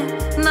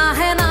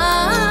নাহে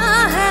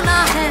নাহে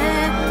নাহে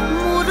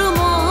মোৰ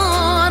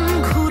মন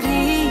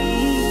ঘূৰি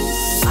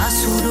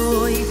আছো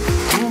ৰৈ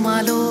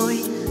তোমালৈ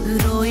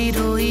ৰৈ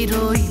ৰৈ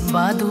ৰৈ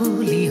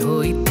বাদুলি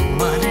হৈ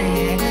তোমাৰে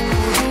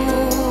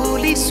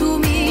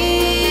চুমি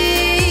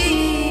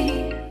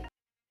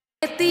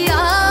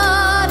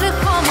কেতিয়াৰ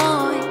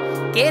সময়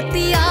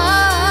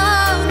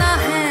কেতিয়াও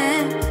নাহে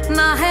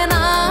নাহে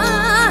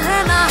নাহে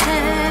নাহে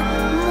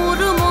মোৰ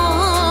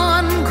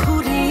মন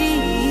ঘূৰি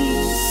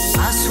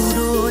আছো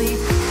ৰৈ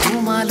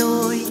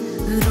তোমালৈ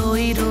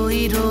ৰৈ ৰৈ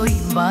ৰৈ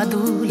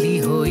বাদুলি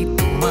হৈ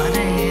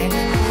তোমাৰে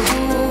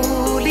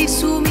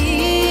চুমি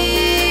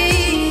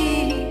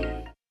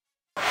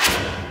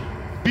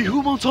বিহু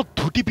মঞ্চত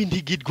ধুতি পিন্ধি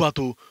গীত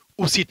গোৱাটো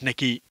উচিত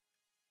নেকি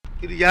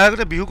কিন্তু ইয়াৰ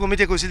আগতে বিহু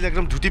কমিটিয়ে কৈছিল যে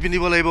একদম ধুতি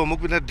পিন্ধিব লাগিব মোক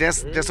পিন্ধা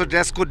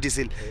ড্ৰেছ কোড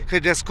দিছিল সেই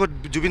ড্ৰেছ কোড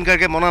জুবিন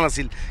গাৰ্গে মনা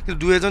নাছিল কিন্তু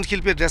দুই এজন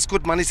শিল্পীয়ে ড্ৰেছ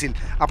কোড মানিছিল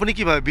আপুনি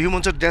কি ভাবে বিহু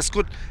মঞ্চত ড্ৰেছ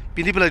কোড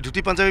পিন্ধি পেলাই ধুতি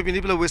পাঞ্জাবী পিন্ধি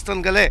পেলাই ৱেষ্টাৰ্ণ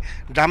গালে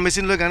ড্ৰাম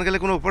মেচিন লৈ গান গালে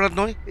কোনো অপৰাধ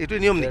নহয় এইটোৱে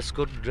নিয়ম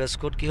ড্ৰেছ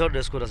কোড কিহৰ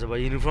ড্ৰেছ কোড আছে বা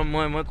ইউনিফৰ্ম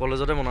মই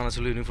কলেজতে মনা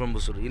নাছিলোঁ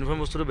ইউনিফৰ্ম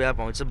বস্তুটো বেয়া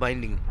পাওঁ ইটছ এ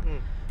বাইণ্ডিং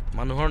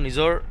মানুহৰ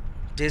নিজৰ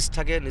টেষ্ট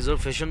থাকে নিজৰ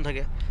ফেশ্বন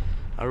থাকে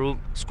আৰু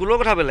স্কুলৰ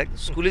কথা বেলেগ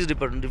school is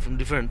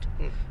different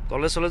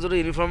college চলেজতো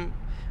uniform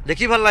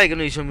দেখি ভাল লাগে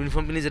কিন্তু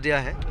ইউনিফৰ্ম পিন্ধি যেতিয়া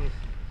আহে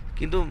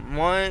কিন্তু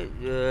মই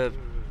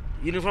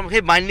ইউনিফৰ্ম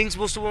সেই বাইণ্ডিংছ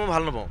বস্তুবোৰ মই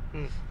ভাল নাপাওঁ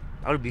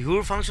আৰু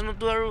বিহুৰ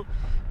ফাংচনতো আৰু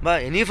বা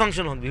এনি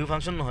ফাংচন হওক বিহু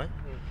ফাংচন নহয়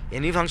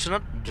এনি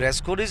ফাংচনত ড্ৰেছ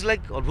কোড ইজ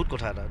লাইক অদ্ভুত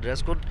কথা এটা ড্ৰেছ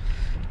কোড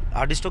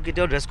আৰ্টিষ্টক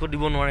কেতিয়াও ড্ৰেছ কোড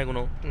দিব নোৱাৰে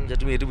কোনো যে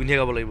তুমি এইটো পিন্ধিয়ে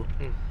গাব লাগিব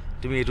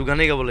তুমি এইটো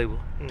গানেই গাব লাগিব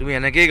তুমি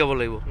এনেকৈয়ে গাব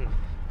লাগিব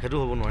সেইটো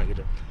হ'ব নোৱাৰে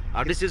কেতিয়াও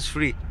artist is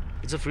free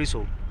it's a free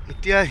show'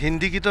 এতিয়া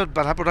হিন্দী গীতত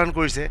বাধা প্ৰদান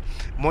কৰিছে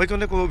মই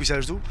কাৰণে ক'ব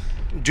বিচাৰিছোঁ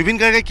জুবিন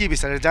গাৰ্গে কি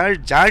বিচাৰে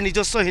যাৰ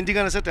নিজস্ব হিন্দী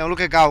গান আছে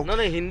তেওঁলোকে গাওক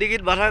নহয় হিন্দী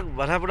গীত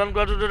বাধা প্ৰদান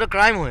কৰাটো এটা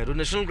ক্ৰাইম হয় এইটো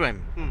নেশ্যনেল ক্ৰাইম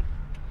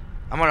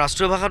আমাৰ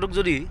ৰাষ্ট্ৰীয় ভাষাটোক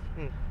যদি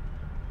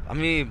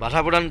আমি বাধা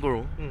প্ৰদান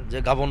কৰোঁ যে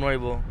গাব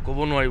নোৱাৰিব ক'ব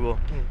নোৱাৰিব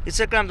ইটছ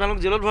এ ক্ৰাইম তেওঁলোক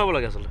জেলত ভৰাব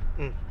লাগে আচলতে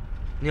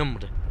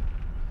নিয়মমতে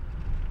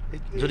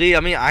যদি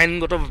আমি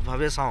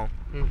আইনগতভাৱে চাওঁ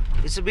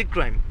ইটছ এ বিগ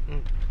ক্ৰাইম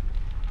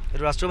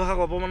এইটো ৰাষ্ট্ৰীয় ভাষাক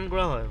অপমান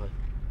কৰা হয়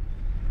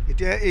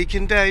এতিয়া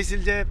এইখিনিতে আহিছিল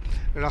যে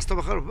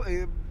ৰাষ্ট্ৰভাষাৰ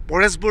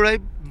পৰেশ বৰাই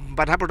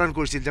বাধা প্ৰদান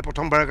কৰিছিল যে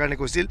প্ৰথমবাৰৰ কাৰণে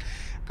কৈছিল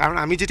কাৰণ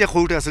আমি যেতিয়া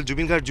সৰুতে আছিল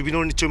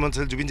জুবিনৰ নিশ্চয় মন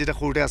আছিল জুবিন যেতিয়া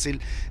সৰুতে আছিল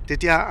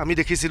তেতিয়া আমি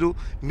দেখিছিলোঁ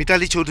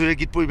মিতালী চৌধুৰীয়ে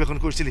গীত পৰিৱেশন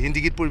কৰিছিল হিন্দী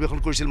গীত পৰিৱেশন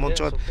কৰিছিল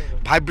মঞ্চত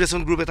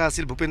ভাইব্ৰেশ্যন গ্ৰুপ এটা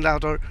আছিল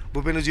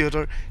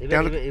ভূপেনজিহঁতৰ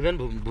তেওঁলোকে ইভেন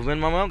ভূপেন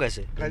মামাও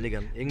গাইছে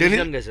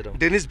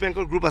ডেনিছ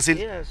বেংকৰ গ্ৰুপ আছিল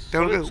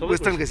তেওঁলোকে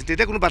ৱেষ্টাৰ্ণ গাইছিল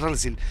তেতিয়া কোনো বাধা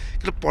নাছিল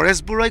কিন্তু পৰেশ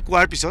বৰাই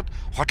কোৱাৰ পিছত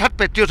হঠাৎ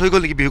পেট্ৰিয়ট হৈ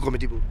গ'ল নেকি বিহু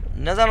কমিটিবোৰ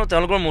নাজানো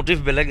তেওঁলোকৰ মটিভ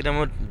বেলেগ এতিয়া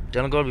মই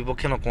তেওঁলোকৰ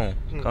বিপক্ষে নকওঁ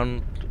কাৰণ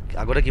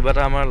আগতে কিবা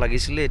এটা আমাৰ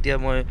লাগিছিলে এতিয়া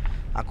মই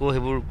আকৌ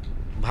সেইবোৰ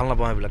ভাল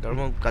নাপাওঁ সেইবিলাক আৰু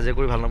মই কাজিয়া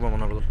কৰি ভাল নাপাওঁ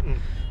মানুহৰ লগত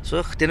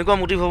চ' তেনেকুৱা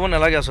মটিভ হ'ব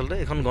নালাগে আচলতে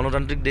এখন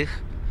গণতান্ত্ৰিক দেশ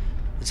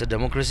ইটছ এ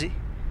ডেমক্ৰেচি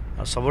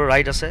আৰু চবৰ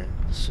ৰাইট আছে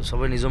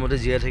চবে নিজৰ মতে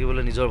জীয়াই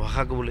থাকিবলৈ নিজৰ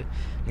ভাষা ক'বলৈ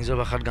নিজৰ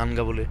ভাষাত গান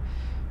গাবলৈ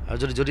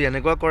আৰু যদি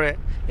এনেকুৱা কৰে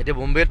এতিয়া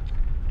বম্বেত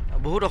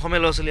বহুত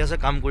অসমীয়া ল'ৰা ছোৱালী আছে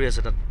কাম কৰি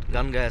আছে তাত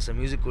গান গাই আছে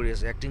মিউজিক কৰি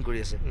আছে এক্টিং কৰি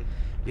আছে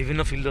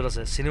বিভিন্ন ফিল্ডত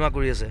আছে চিনেমা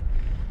কৰি আছে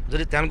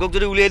যদি তেওঁলোকক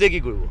যদি উলিয়াই দিয়ে কি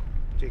কৰিব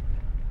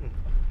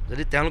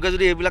যদি তেওঁলোকে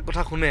যদি এইবিলাক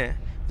কথা শুনে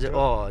যে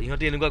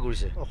ইহঁতি এনেকুৱা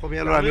কৰিছে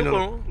অসমীয়া ল'ৰা আমি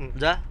কৰোঁ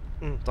যা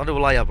তহঁতে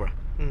ওলাই ইয়াৰ পৰা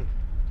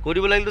কৈ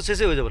দিব লাগিলেতো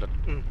চেচেই হৈ যাব তাত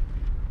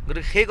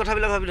গতিকে সেই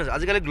কথাবিলাক ভাবি নাছে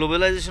আজিকালি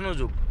গ্ল'বেলাইজেশ্যনৰ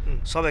যুগ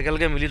চব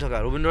একেলগে মিলি থকা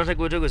ৰবীন্দ্ৰনাথে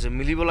কৈ থৈ গৈছে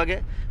মিলিব লাগে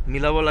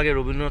মিলাব লাগে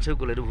ৰবীন্দ্ৰনাথেও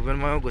ক'লে এইটো ভূপেন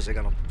মায়েও কৈছে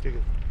গানত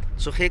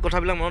চ' সেই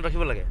কথাবিলাক মনত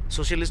ৰাখিব লাগে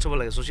ছ'চিয়েলিষ্ট হ'ব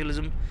লাগে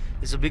ছ'চিয়েলিজম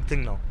ইজ এ বিগ থিং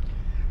নাও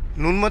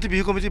নুনমাটি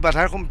বিহু কমিটি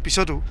বাধাৰ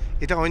পিছতো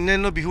এতিয়া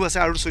অন্যান্য বিহু আছে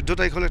আৰু 14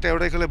 তাৰিখলৈ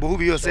 13 তাৰিখলৈ বহু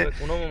বিহু আছে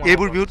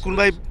এইবোৰ বিহুত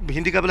কোনোবাই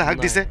হিন্দী গাবলৈ হাক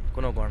দিছে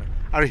কোনো কৰা নাই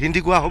আৰু হিন্দী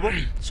গোৱা হ'ব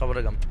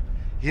চবতে গাম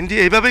হিন্দী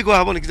এইবাবেই গোৱা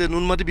হ'ব নেকি যে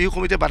নুনমাটি বিহু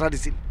কমিটিয়ে বাধা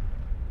দিছিল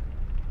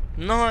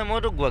নহয়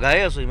মইতো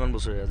গায়ে আছোঁ ইমান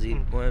বছৰে আজি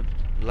মই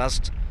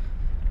লাষ্ট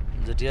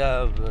যেতিয়া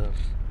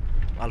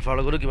আলফাৰ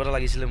লগতো কিবা এটা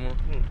লাগিছিলে মোৰ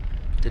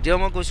তেতিয়াও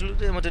মই কৈছিলোঁ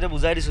যে মই তেতিয়া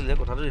বুজাই দিছিলোঁ যে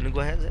কথাটো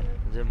এনেকুৱাহে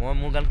যে মই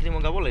মোৰ গানখিনি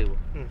মই গাব লাগিব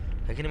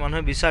সেইখিনি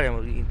মানুহে বিচাৰে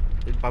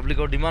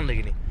পাব্লিকৰ ডিমাণ্ড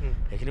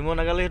সেইখিনি মই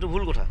নাগালে সেইটো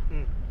ভুল কথা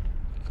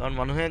কাৰণ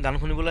মানুহে গান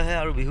শুনিবলৈ আহে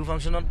আৰু বিহু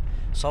ফাংচনত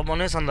চব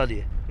মানুহে চান্দা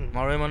দিয়ে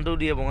মাৰোৱাৰী মানুহটোও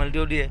দিয়ে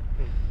বঙালীটোও দিয়ে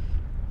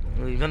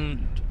ইভেন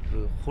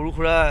সৰু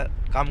সুৰা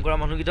কাম কৰা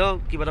মানুহকেইটাও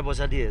কিবা এটা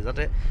পইচা দিয়ে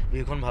যাতে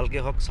বিহুখন ভালকৈ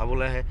হওক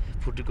চাবলৈ আহে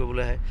ফূৰ্তি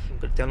কৰিবলৈ আহে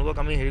তেওঁলোকক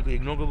আমি হেৰি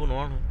ইগন'ৰ কৰিব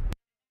নোৱাৰোঁ নহয়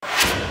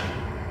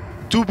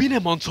জুবিনে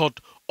মঞ্চত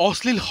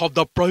অশ্লীল শব্দ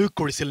প্ৰয়োগ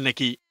কৰিছিল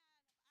নেকি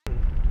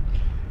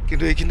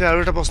কিন্তু এইখিনিতে আৰু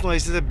এটা প্ৰশ্ন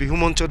আহিছে যে বিহু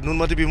মঞ্চত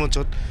নুনমাটি বিহু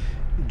মঞ্চত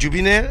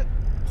জুবিনে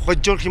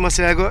সহ্যৰ সীমা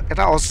চেৰাই গৈ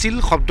এটা অশ্লীল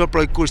শব্দ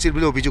প্ৰয়োগ কৰিছিল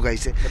বুলি অভিযোগ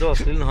আহিছে সেইটো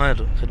অশ্লীল নহয়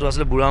সেইটো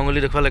আচলতে বুঢ়া আঙুলি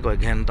দেখুৱালে কয়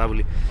ঘেণ্টা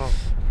বুলি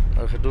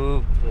আৰু সেইটো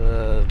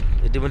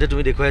ইতিমধ্যে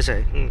তুমি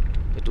দেখুৱাইছাই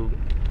এইটো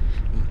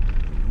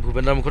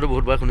ভূপেন্দ্ৰৰ মুখতো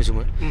বহুতবাৰ শুনিছোঁ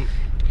মই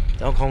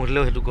তেওঁ খং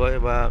উঠিলেও সেইটো কয়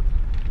বা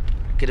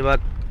কেতিয়াবা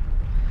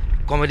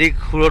কমেডি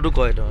সুৰতো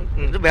কয় তেওঁ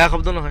এইটো বেয়া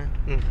শব্দ নহয়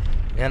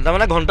ঘণ্টা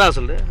মানে ঘণ্টা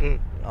আচলতে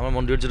আমাৰ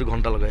মন্দিৰত যিটো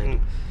ঘণ্টা লগায় সেইটো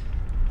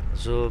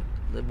চ'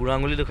 বুঢ়া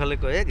আঙুলি দেখুৱালে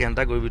কয় এই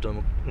ঘণ্টা কৰিবি তই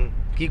মোক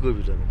কি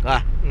কৰিবি তই মোক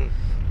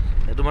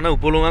এইটো মানে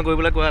উপলুঙা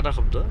কৰিবলৈ কোৱা এটা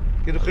শব্দ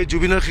কিন্তু সেই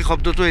জুবিনৰ সেই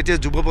শব্দটো এতিয়া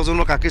যুৱ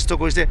প্ৰজন্মক আকৃষ্ট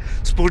কৰিছে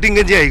স্পৰ্টিং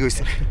গেঞ্জি আহি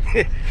গৈছে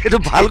এইটো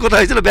ভাল কথা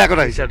হৈছে বেয়া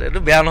কথা হৈছে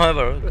এইটো বেয়া নহয়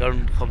বাৰু কাৰণ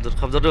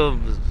শব্দটো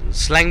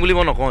শ্লেং বুলি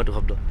মই নকওঁ এইটো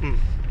শব্দ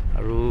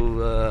আৰু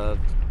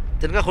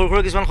তেনেকুৱা সৰু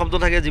সৰু কিছুমান শব্দ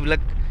থাকে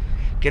যিবিলাক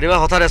কেতিয়াবা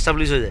হঠাৎ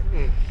এষ্টাব্লিছ হৈ যায়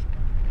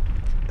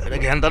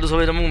ঘণ্টাটো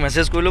চবেই মোক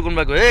মেছেজ কৰিলেও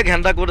কোনোবাই কয় এই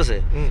ঘণ্টা ক'ত আছে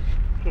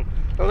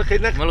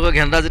তোমালোকৰ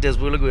ঘণ্টা আজি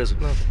তেজপুৰলৈ গৈ আছোঁ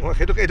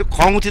সেইটো এইটো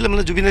খং উঠিলে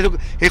মানে জুবিনে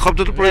সেই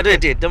শব্দটো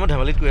এতিয়া মই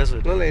ধেমালিত কৈ আছোঁ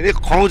এনেই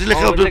খং উঠিলে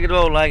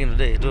কেতিয়াবা ওলাই কিন্তু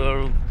দেই এইটো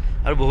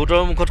আৰু বহুতৰ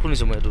মুখত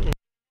শুনিছোঁ মই এইটো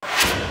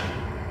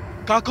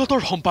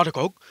কাকতৰ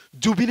সম্পাদকক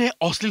জুবিনে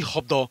অশ্লীল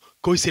শব্দ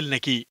কৈছিল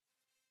নেকি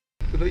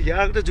কিন্তু ইয়াৰ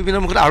আগতে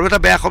জুবিনৰ মুখত আৰু এটা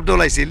বেয়া শব্দ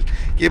ওলাইছিল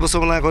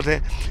কেইবছৰমানৰ আগতে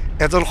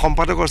এজন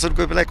সম্পাদকৰ ওচৰত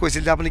গৈ পেলাই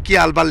কৈছিল যে আপুনি কি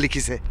আলবাল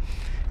লিখিছে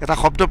এটা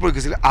শব্দ প্ৰয়োগ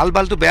কৰিছিল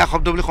আলবালটো বেয়া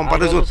শব্দ বুলি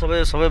সম্পাদক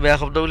চবে বেয়া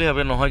শব্দ বুলি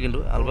ভাবে নহয় কিন্তু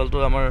আলবালটো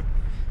আমাৰ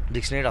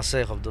ডিক্সনেৰীত আছে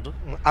শব্দটো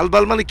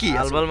আলবাল মানে কি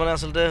আলবাল মানে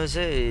আচলতে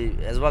হৈছে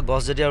এজোপা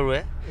গছ যেতিয়া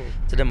ৰুৱে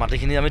তেতিয়া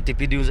মাটিখিনি আমি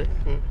টিপি দিওঁ যে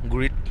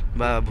গুৰিত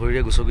বা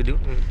ভৰিৰে গুচকি দিওঁ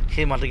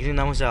সেই মাটিখিনিৰ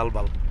নাম হৈছে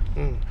আলবাল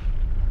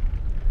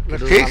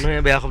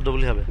মানুহে বেয়া শব্দ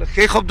বুলি ভাবে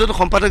সেই শব্দটো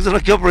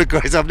সম্পাদকজনক কিয় প্ৰয়োগ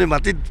কৰিছে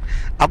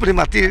আপুনি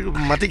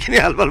মাটিখিনি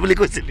আলবাল বুলি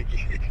কৈছিল নেকি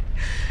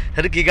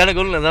সেইটো কি কাৰণে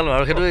গ'ল নাজানো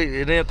আৰু সেইটো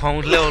এনেই খং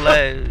উঠিলে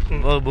ওলাই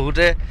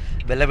বহুতে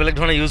বেলেগ বেলেগ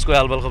ধৰণে ইউজ কৰে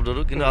আলবাল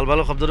শব্দটো কিন্তু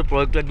আলবালৰ শব্দটো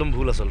প্ৰয়োগটো একদম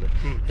ভুল আচলতে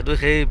সেইটো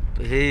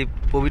সেই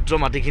পবিত্ৰ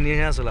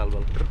মাটিখিনিহে আচলতে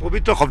আলবাল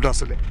পবিত্ৰ শব্দ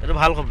আচলতে এইটো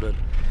ভাল শব্দ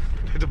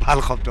এইটো ভাল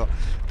শব্দ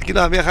কিন্তু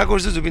আমি আশা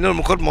কৰিছোঁ জুবিনৰ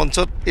মুখত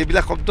মঞ্চত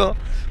এইবিলাক শব্দ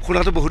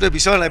শুনাটো বহুতে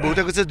বিচৰা নাই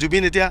বহুতে কৈছে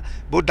জুবিন এতিয়া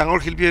বহুত ডাঙৰ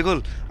শিল্পী হৈ গ'ল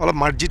অলপ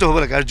মাৰ্জিত হ'ব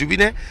লাগে আৰু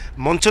জুবিনে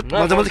মঞ্চত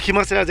মাজে মাজে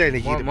সীমা চেৰা যায়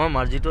নেকি মই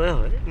মাৰ্জিতহে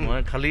হয় মই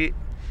খালি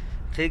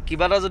সেই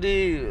কিবা এটা যদি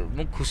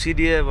মোক খুচি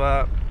দিয়ে বা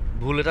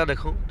ভুল এটা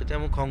দেখোঁ তেতিয়া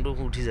মোৰ খংটো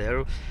উঠি যায়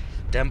আৰু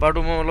টেম্পাৰটো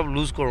মই অলপ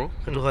লুজ কৰোঁ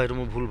সেইটো হয় সেইটো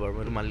মোৰ ভুল বাৰু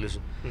মই এইটো মানি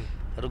লৈছোঁ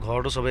সেইটো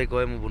ঘৰতো চবেই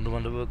কয় মোৰ বন্ধু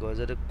বান্ধৱীয়ে কয়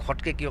যে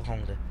খটকৈ কিয় খং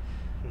উঠে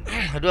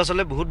সেইটো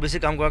আচলতে বহুত বেছি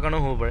কাম কৰাৰ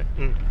কাৰণেও হ'ব পাৰে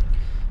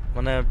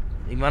মানে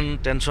ইমান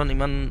টেনশ্যন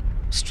ইমান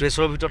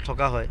ষ্ট্ৰেছৰ ভিতৰত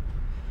থকা হয়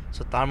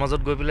চ' তাৰ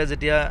মাজত গৈ পেলাই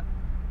যেতিয়া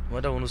মই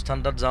এটা অনুষ্ঠান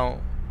তাত যাওঁ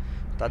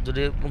তাত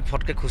যদি মোক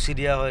ফটকৈ খুচি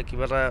দিয়া হয়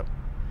কিবা এটা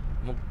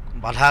মোক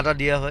বাধা এটা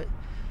দিয়া হয়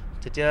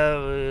তেতিয়া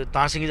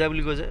তাঁৰ ছিঙি যায়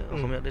বুলি কয় যে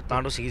অসমীয়াত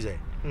তাঁৰটো ছিঙি যায়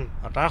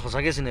আৰু তাৰ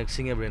সঁচাকৈ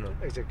ছিঙে ব্ৰেইনত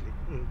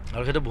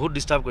আৰু সেইটো বহুত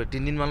ডিষ্টাৰ্ব কৰে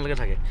 3 দিনমানলৈকে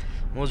থাকে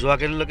মোৰ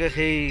যোৱাকালিলৈকে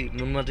সেই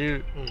নুনমাটিৰ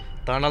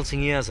তাঁৰডাল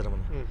ছিঙিয়ে আছে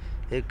তাৰমানে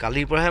সেই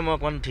কালিৰ পৰাহে মই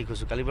অকণমান ঠিক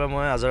হৈছোঁ কালিৰ পৰা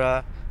মই আজৰা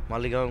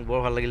মালিগাঁও বৰ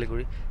ভাল লাগিলে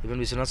কৰি ইভেন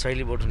বিশ্বনাথ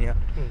চাৰিআলি বৰ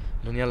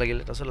ধুনীয়া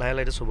লাগিলে তাৰপিছত লাহে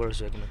লাহে চবৰ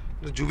হৈছোঁ একো নাই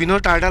জুবিনৰ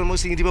তাঁৰডাল মই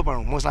ছিঙি দিব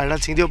পাৰোঁ মই তাঁৰডাল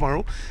ছিঙি দিব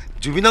পাৰোঁ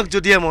জুবিনক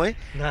যদিহে মই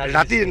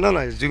ৰাতি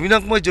নহয়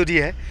জুবিনক মই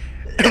যদিহে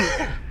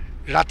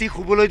ৰাতি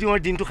শুবলৈ দিওঁ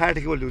আৰু দিনটো খাই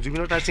থাকিব দিওঁ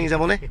জুবিনৰ তাঁৰ ছিঙি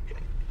যাবনে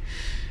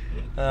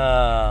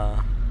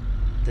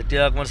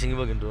তেতিয়া অকণমান ছিঙিব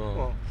কিন্তু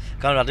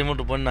কাৰণ ৰাতি মোৰ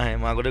টোপনি নাহে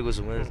মই আগতে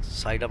কৈছোঁ মই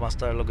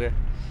 4-5টালৈকে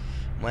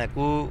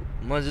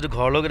মই যদি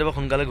ঘৰলৈ কেতিয়াবা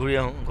সোনকালে ঘূৰি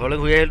আহোঁ ঘৰলৈ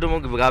ঘূৰি আহিলেতো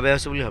মোক গা বেয়া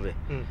হৈছে বুলি ভাবে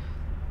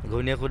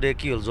ঘৈণীয়ে সোধে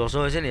কি হ'ল জ্বৰ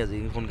হৈছে নি আজি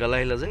সোনকালে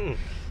আহিলে যে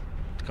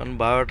কাৰণ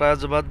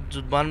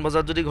 12মান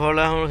বজাত যদি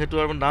ঘৰলৈ আহোঁ সেইটো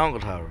আৰু ডাঙৰ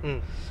কথা আৰু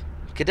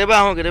কেতিয়াবা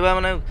আহোঁ কেতিয়াবা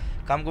মানে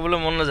কাম কৰিবলৈ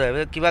মন নাযায়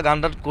কিবা গান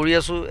তাত কৰি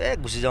আছোঁ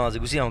গুচি যাওঁ আজি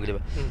গুচি আহোঁ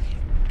কেতিয়াবা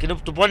কিন্তু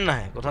টোপনি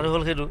নাহে কথাটো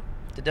হ'ল সেইটো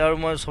তেতিয়া আৰু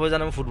মই চবেই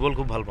জানে মই ফুটবল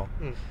খুব ভাল পাওঁ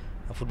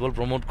ফুটবল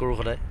প্ৰমোট কৰোঁ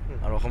সদায়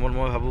আৰু অসমত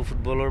মই ভাবোঁ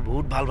ফুটবলৰ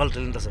বহুত ভাল ভাল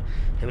টেলেণ্ট আছে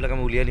সেইবিলাক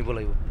আমি উলিয়াই নিব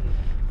লাগিব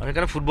আৰু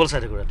সেইকাৰণে ফুটবল চাই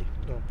থাকোঁ ৰাতি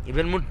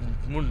ইভেন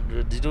মোৰ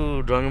যিটো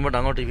ড্ৰয়িং ৰুমৰ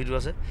ডাঙৰ টিভিটো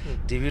আছে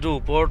টিভিটোৰ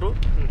ওপৰতো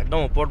একদম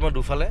ওপৰত মই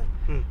দুফালে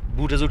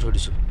বুট এযোৰ থৈ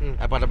দিছোঁ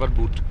এপাত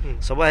বুট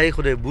চবেই আহি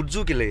সোধে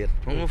বুটযোৰ কেলৈ ইয়াত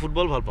মই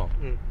ফুটবল ভাল পাওঁ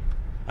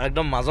আৰু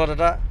একদম মাজত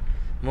এটা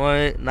মই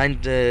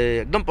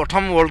একদম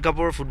প্ৰথম ৱৰ্ল্ড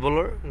কাপৰ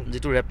ফুটবলৰ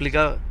যিটো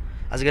ৰেপ্লিকা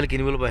আজিকালি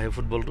কিনিবলৈ পায় সেই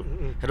ফুটবলটো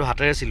সেইটো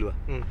হাতেৰে চিলোৱা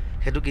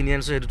সেইটো কিনি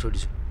আনিছোঁ সেইটো থৈ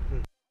দিছোঁ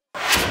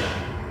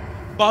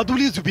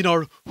বাদুলি জুবিনৰ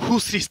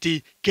সুসৃষ্টি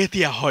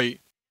কেতিয়া হয়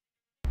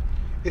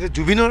এতিয়া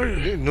জুবিনৰ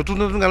নতুন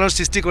নতুন গানৰ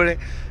সৃষ্টি কৰে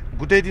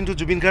গোটেই দিনটো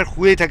জুবিন গাৰ্গ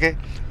শুয়েই থাকে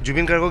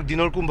জুবিন গাৰ্গক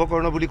দিনৰ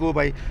কুম্ভকৰ্ণ বুলি ক'ব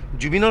পাৰি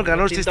জুবিনৰ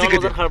গানৰ সৃষ্টি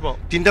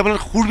 3টা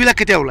বজাত সুৰবিলাক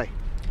কেতিয়া ওলায়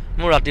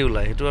মোৰ ৰাতি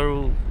ওলায় সেইটো আৰু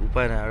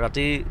উপায় নাই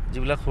ৰাতি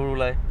যিবিলাক সুৰ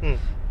ওলায়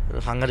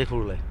সাংঘাতিক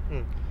সুৰ ওলায়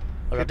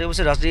ৰাতি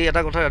অৱশ্যে ৰাতি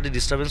এটা কথা ৰাতি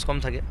ডিষ্টাৰ্বেঞ্চ কম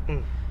থাকে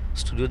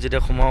ষ্টুডিঅ'ত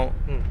যেতিয়া সোমাওঁ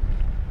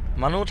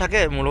মানুহ থাকে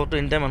মোৰ লগতো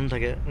এনি টাইম মানুহ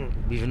থাকে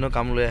বিভিন্ন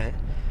কাম লৈ আহে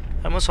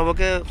আৰু মই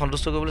চবকে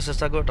সন্তুষ্ট কৰিবলৈ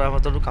চেষ্টা কৰোঁ তাৰ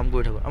মাজতো কাম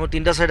কৰি থাকোঁ আমি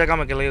 3-4টা কাম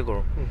একেলগে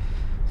কৰোঁ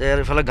যে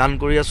এইফালে গান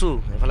কৰি আছোঁ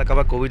এইফালে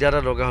কাৰোবাক কবিতা এটা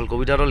দৰকাৰ হ'ল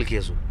কবিতা এটা লিখি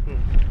আছোঁ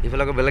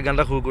এইফালে আকৌ বেলেগ গান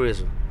এটা সুৰ কৰি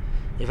আছোঁ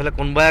এইফালে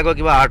কোনোবাই আকৌ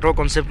কিবা আৰ্টৰ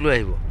কনচেপ্ট লৈ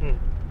আহিব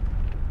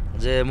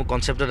যে মোক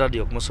কনচেপ্ট এটা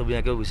দিয়ক মই ছবি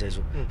আঁকিব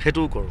বিচাৰিছোঁ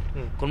সেইটোও কৰোঁ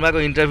কোনোবাই আকৌ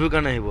ইণ্টাৰভিউৰ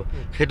কাৰণে আহিব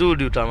সেইটোও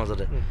দিওঁ তাৰ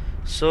মাজতে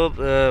চ'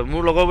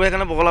 মোৰ লগৰবোৰে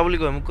সেইকাৰণে পগলা বুলি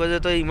কয় মোক কয় যে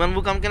তই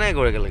ইমানবোৰ কাম কেনেকৈ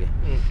কৰ একেলগে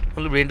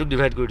মই ব্ৰেইনটোক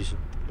ডিভাইড কৰি দিছোঁ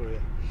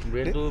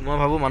ব্ৰেইনটো মই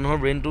ভাবোঁ মানুহৰ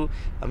ব্ৰেইনটো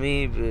আমি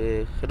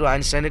সেইটো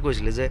আইনষ্টাইনে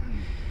কৈছিলে যে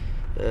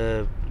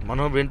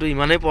মানুহৰ ব্ৰেইনটো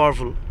ইমানেই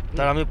পাৱাৰফুল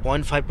তাৰ আমি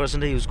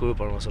 0.5% ইউজ কৰিব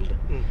পাৰোঁ আচলতে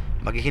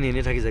বাকীখিনি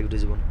এনেই থাকি যায়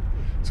গোটেই জীৱন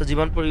চ'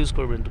 যিমান পাৰোঁ ইউজ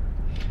কৰোঁ ব্ৰেইনটো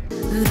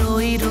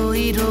ৰৈ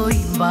ৰৈ ৰৈ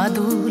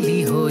বাদুলি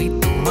হৈ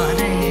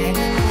তোমাৰে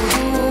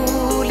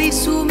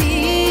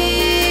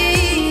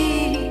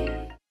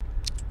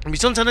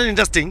মিছন চেনেল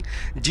ইণ্টাৰেষ্টিং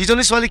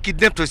যিজনী ছোৱালী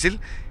কিডনেপ হৈছিল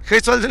সেই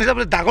ছোৱালীজনী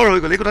তাৰমানে ডাঙৰ হৈ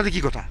গ'ল এই কথাটো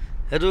কি কথা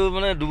সেইটো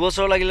মানে 2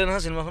 বছৰ লাগিলে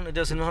নহয় চিনেমাখন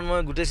এতিয়া চিনেমাখন মই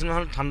গোটেই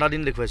চিনেমাখন ঠাণ্ডা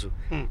দিন দেখুৱাইছোঁ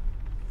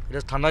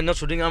এতিয়া ঠাণ্ডা দিনত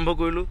শ্বুটিং আৰম্ভ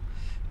কৰিলোঁ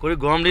কৰি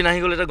গৰম দিন আহি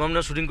গ'ল এতিয়া গৰম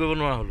দিনত শ্বুটিং কৰিব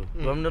নোৱাৰা হ'লোঁ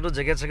গৰম দিনতো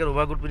জেকেট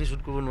অভাৰকোট পিন্ধি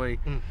শ্বুট কৰিব নোৱাৰি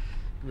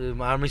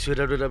আৰ্মি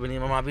চুৱেটাৰটো এটা পিন্ধি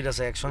আমাৰ মাপিত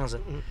আছে একশ্যন আছে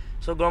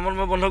চ' গৰমত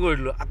মই বন্ধ কৰি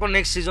দিলোঁ আকৌ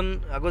নেক্সট ছিজন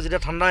আকৌ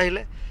যেতিয়া ঠাণ্ডা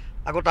আহিলে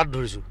আকৌ তাত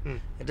ধৰিছোঁ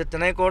এতিয়া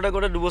তেনেকৈ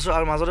কৰোঁতে 2 বছৰ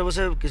আৰু মাজতে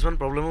অৱশ্যে কিছুমান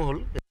প্ৰব্লেমো হ'ল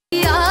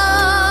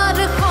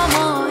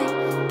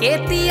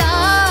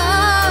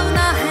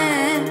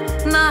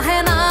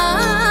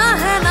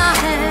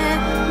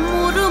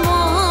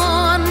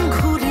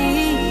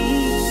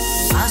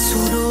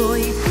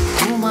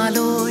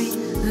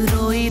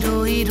ৰৈ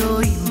ৰৈ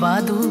ৰৈ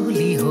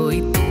বাদুলি হৈ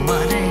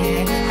তোমাৰে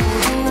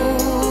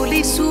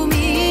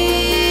চুমি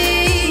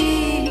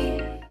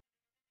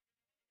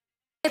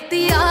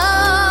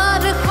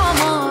কেতিয়াৰ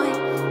সময়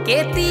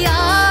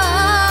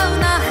কেতিয়াও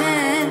নাহে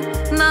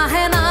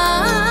নাহে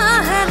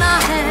নাহে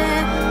নাহে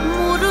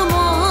মোৰ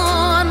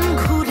মন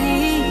ঘূৰি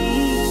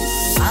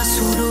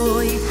আছো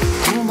ৰৈ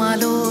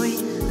তোমালৈ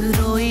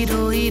ৰৈ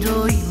ৰৈ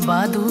ৰৈ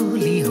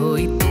বাদুলি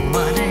হৈ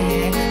তোমাৰে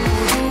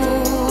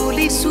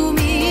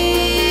চুমি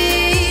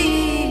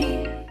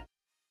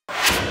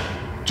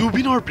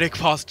জুবিনৰ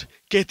ব্ৰেকফাষ্ট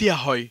কেতিয়া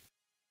হয়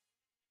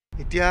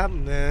এতিয়া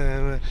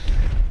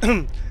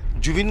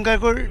জুবিন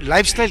গাৰ্গৰ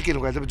লাইফষ্টাইল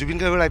কেনেকুৱা জুবিন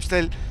গাৰ্গৰ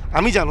লাইফষ্টাইল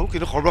আমি জানো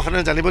কিন্তু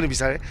সৰ্বসাধাৰণে জানিব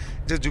নিবিচাৰে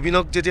যে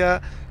জুবিনক যেতিয়া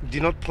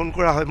দিনত ফোন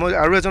কৰা হয় মই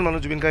আৰু এজন মানুহ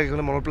জুবিন গাৰ্গ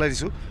এখনে মনত পেলাই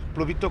দিছোঁ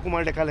পবিত্ৰ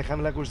কুমাৰ ডেকা লেখা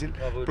মেলা কৰিছিল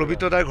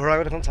পবিত্ৰ দাৰ ঘৰৰ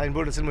আগত এখন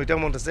চাইনবোৰ্ড আছিল মোৰ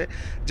এতিয়াও মনত আছে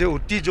যে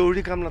অতি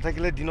জৰুৰী কাম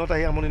নাথাকিলে দিনত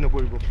আহি আমনি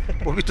নকৰিব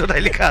পবিত্ৰ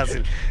দাই লিখা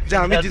আছিল যে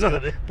আমি দিনত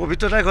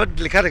পবিত্ৰ দাৰ ঘৰত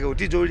লিখা থাকে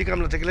অতি জৰুৰী কাম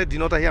নাথাকিলে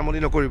দিনত আহি আমনি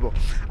নকৰিব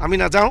আমি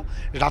নাযাওঁ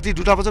ৰাতি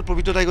 2টা বজাত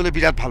পবিত্ৰ দাই গ'লে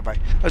বিৰাট ভাল পায়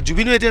আৰু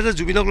জুবিনো এতিয়া যে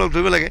জুবিনক লগ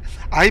ধৰিব লাগে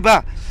আহিবা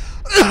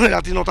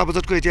ৰাতি 9টা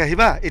বজাতকৈ এতিয়া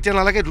আহিবা এতিয়া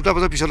নালাগে 2টা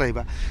বজাৰ পিছত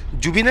আহিবা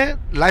জুবিনে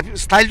লাইফ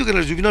ষ্টাইলটো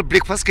কেনেকৈ জুবিনৰ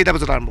ব্ৰেকফাষ্ট কেইটা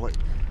বজাত আৰম্ভ হয়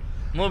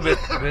মোৰ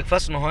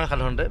ব্ৰেকফাষ্ট নহয়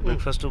সাধাৰণতে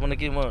ব্ৰেকফাষ্টটো মানে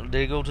কি মই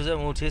দেৰিকৈ উঠোঁ যে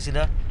মই উঠিয়ে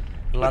চিধা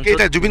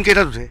জুবিন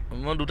কেইটাত উঠে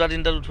মই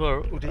 2-3টাত উঠোঁ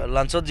আৰু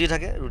লাঞ্চত যি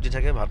থাকে ৰুটি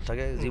থাকে ভাত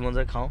থাকে যি মন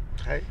যায় খাওঁ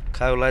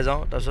খাই ওলাই যাওঁ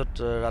তাৰপিছত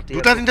ৰাতি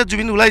 2-3টাত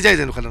জুবিন ওলাই যায়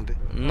জানো সাধাৰণতে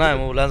নাই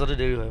মই ওলাই যাওঁতে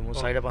দেৰি হয় মোৰ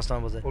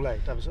 4-5টামান বজাত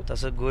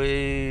তাৰপিছত গৈ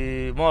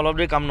মই অলপ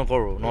দেৰি কাম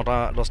নকৰোঁ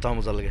 9-10টামান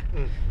বজালৈকে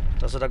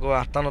তাৰপিছত আকৌ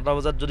 8-9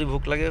 বজাত যদি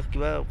ভোক লাগে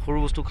কিবা সৰু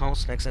বস্তু খাওঁ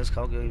স্নেক্স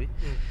খাওঁ কিবা কিবি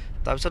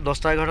তাৰপিছত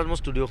 10-11টাত মই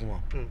ষ্টুডিঅ'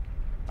 সোমাওঁ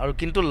আৰু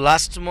কিন্তু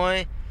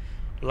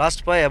লাষ্ট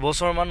প্ৰায়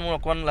এবছৰমান মোৰ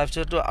অকণমান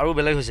লাইফষ্টাইলটো আৰু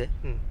বেলেগ হৈছে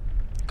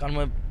কাৰণ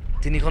মই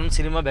 3খন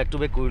চিনেমা বেক টু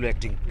বেক কৰিলোঁ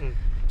এক্টিং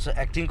চ'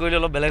 এক্টিং কৰিলে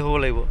অলপ বেলেগ হ'ব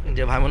লাগিব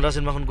এতিয়া ভাইমন্দাৰ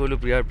চিনেমাখন কৰিলোঁ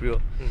প্ৰিয়াৰ প্ৰিয়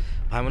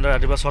ভাইমন্দাৰ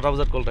ৰাতিপুৱা 6টা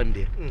বজাত কল টাইম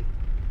দিয়ে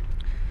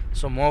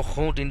চ' মই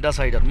শুওঁ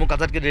 3-4টাত মোক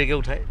আটাইতকৈ দেৰিকৈ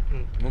উঠায়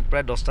মোক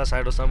প্ৰায়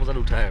 10-10:30 বজাত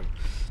উঠায় আৰু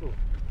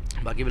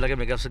বাকীবিলাকে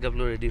মেকআপ চেকআপ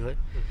লৈ ৰেডি হয়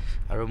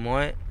আৰু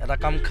মই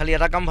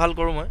এটা কাম ভাল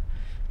কৰোঁ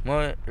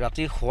মই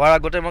ৰাতি শোৱাৰ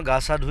আগতে মই গা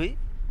চা ধুই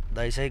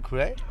দাড়ি চাড়ি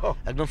খুৰাই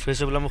একদম ফ্ৰেছ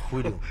হৈ পেলাই মই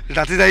শুই দিওঁ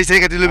ৰাতি দাড়ি চাড়ি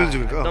কাটি লৈ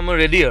একদম মই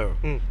ৰেডি আৰু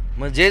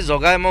মই যে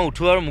জগাই মই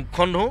উঠোঁ আৰু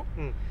মুখখন ধুওঁ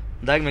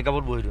ডাইৰেক্ট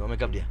মেকআপত বহি দিওঁ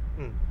মেকআপ দিয়া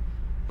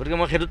গতিকে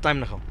মই সেইটো টাইম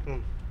নাখাওঁ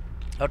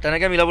আৰু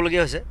তেনেকৈ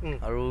মিলাবলগীয়া হৈছে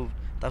আৰু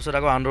তাৰপিছত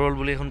আকৌ আণ্ডাৰৱৰ্ল্ড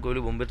বুলি এখন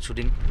কৰিলোঁ বম্বেত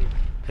শ্বুটিং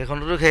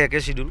সেইখনতো সেই একে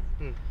চিডিউল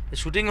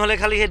শ্বুটিং হ'লে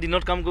খালি সেই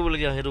দিনত কাম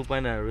কৰিবলগীয়া হয় সেইটো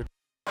উপায় নাই আৰু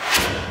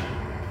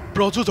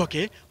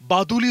প্ৰযোজকে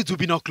বাদুলি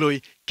জুবিনক লৈ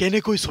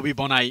কেনেকৈ ছবি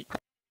বনায়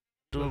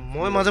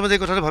মই মাজে মাজে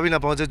এই কথাটো ভাবি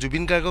নাপাওঁ যে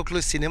জুবিন গাৰ্গক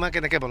লৈ চিনেমা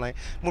কেনেকৈ বনায়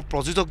মোৰ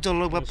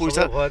প্ৰযোজকজনক বা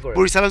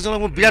পৰিচালকজনক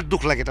মোৰ বিৰাট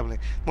দুখ লাগে তাৰমানে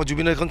মই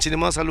জুবিনৰ এখন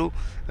চিনেমা চালোঁ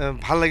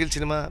ভাল লাগিল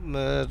চিনেমা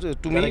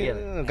তুমি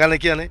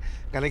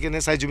গানেকিয়ানে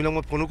চাই জুবিনক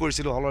মই ফোনো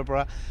কৰিছিলোঁ হলৰ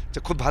পৰা যে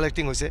খুব ভাল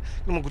এক্টিং হৈছে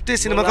কিন্তু মই গোটেই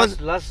চিনেমাখন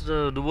লাষ্ট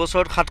 2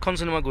 বছৰত 7খন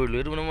চিনেমা কৰিলোঁ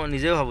এইটো মানে মই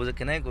নিজেও ভাবোঁ যে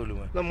কেনেকৈ কৰিলোঁ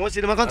মই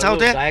চিনেমাখন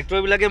চাওঁতে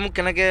ডাইৰেক্টৰবিলাকে মোক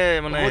কেনেকৈ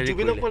মানে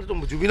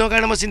জুবিনৰ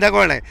কাৰণে মই চিন্তা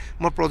কৰা নাই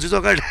মই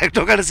প্ৰযোজক আৰু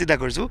ডাইৰেক্টৰৰ কাৰণে চিন্তা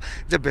কৰিছোঁ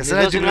যে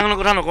বেচেৰা জুবিনৰ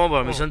কথা নকওঁ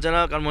বাৰু মিছন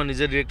চেনেল কাৰণ মই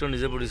নিজে ডিৰেক্টৰ নিজে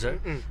প্ৰডিউচাৰ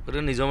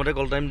গতিকে নিজৰ মতে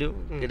কল টাইম দিওঁ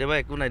কেতিয়াবা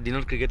একো নাই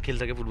দিনত ক্ৰিকেট খেলি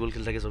থাকে ফুটবল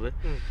খেলি থাকে চবে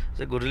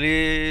যে গধূলি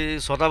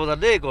 6টা বজাত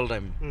দেই কল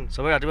টাইম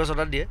চবে ৰাতিপুৱা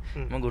 6টাত দিয়ে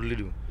মই গধূলি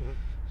দিওঁ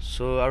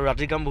চ' আৰু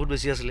ৰাতিৰ কাম বহুত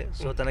বেছি আছিলে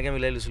চ' তেনেকৈ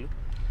মিলাই লৈছিলোঁ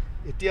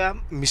এতিয়া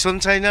মিছন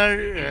চাইনাৰ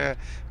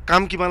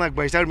কাম কিমান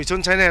আগবাঢ়িছে আৰু মিছন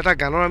চাইনাৰ এটা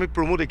গানৰ আমি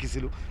প্ৰমো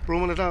দেখিছিলোঁ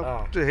প্ৰমো এটা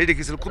হেৰি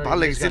দেখিছিলোঁ খুব ভাল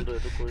লাগিছিল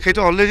সেইটো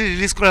অলৰেডি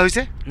ৰিলিজ কৰা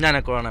হৈছে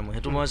নাই কৰা নাই মই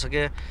সেইটো মই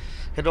চাগে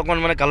সেইটো অকণমান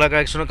মানে কালাৰ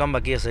কাৰেকশ্যনৰ কাম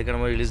বাকী আছে সেইকাৰণে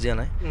মই ৰিলিজ দিয়া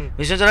নাই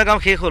মিছন চাইনাৰ কাম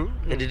শেষ হ'ল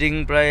এডিটিং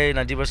প্ৰায়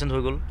 90%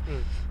 হৈ গ'ল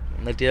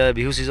এতিয়া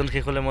বিহু ছিজন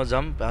শেষ হ'লে মই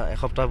যাম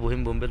এসপ্তাহ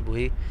বহিম বম্বেত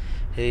বহি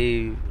সেই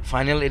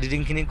ফাইনেল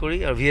এডিটিংখিনি কৰি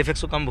আৰু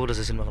VFXৰ কাম বহুত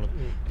আছে চিনেমাখনত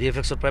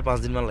VFXত প্ৰায়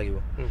 5 দিনমান লাগিব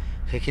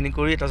সেইখিনি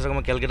কৰি তাৰপিছত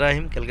মই কেলকাতা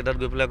আহিম কেলকাতাত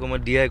গৈ পেলাই আকৌ মই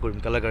DI কৰিম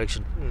কালাৰ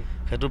কাৰেকশ্যন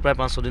সেইটো প্ৰায়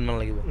 5-6 দিনমান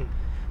লাগিব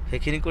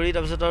সেইখিনি কৰি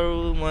তাৰপিছত আৰু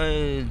মই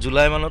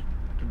জুলাই মানত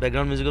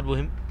বেকগ্ৰাউণ্ড মিউজিকত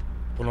বহিম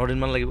 15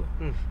 দিনমান লাগিব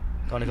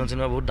কাৰণ এখন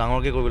চিনেমা বহুত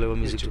ডাঙৰকৈ কৰিব লাগিব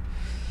মিউজিকটো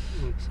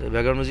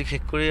বেকগ্ৰাউণ্ড মিউজিক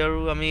শেষ কৰি আৰু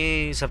আমি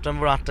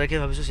ছেপ্টেম্বৰ 8 তাৰিখে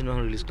ভাবিছোঁ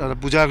চিনেমাখন ৰিলিজ কৰিম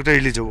পূজাৰ আগতে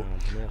ৰিলিজ হ'ব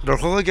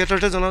দৰ্শকৰ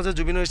জ্ঞাততে জনাওঁ যে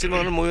জুবিনৰ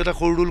চিনেমাখনত ময়ো এটা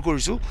সৰু ৰোল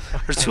কৰিছোঁ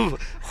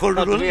সৰু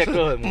ৰোল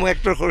মই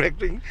এক্টৰ সৰু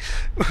এক্টিং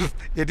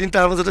এদিন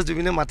তাৰ মাজতে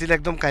জুবিনে মাতিলে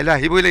একদম কাইলৈ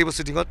আহিবই লাগিব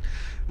শ্বুটিঙত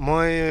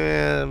মই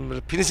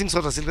ফিনিচিং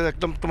শ্বট আছিল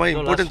একদম তোমাৰ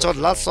ইম্পৰ্টেণ্ট শ্বট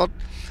লাষ্ট শ্বট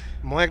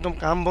মই একদম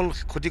কাম বন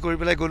ক্ষতি কৰি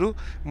পেলাই গ'লোঁ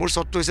মোৰ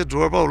শ্বটটো হৈছে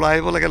দূৰৰ পৰা ওলাই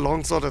আহিব লাগে লং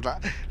শ্বট এটা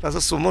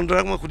তাৰপিছত সুমন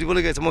দৰাক মই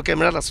সুধিবলগীয়া হৈছে মই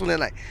কেমেৰাত আছোঁ নে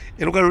নাই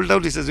এনেকুৱা ৰোল এটাও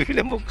দিছে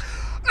জুবিনে মোক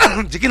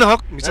যি কি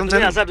নহওক মিছন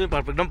চাইনা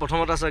একদম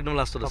প্ৰথমত আছে একদম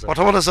লাষ্টত আছে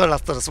প্ৰথমত আছোঁ আৰু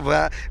লাষ্টত আছোঁ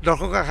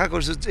দৰ্শকক আশা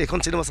কৰিছোঁ এইখন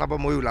চিনেমা চাব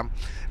মই ওলাম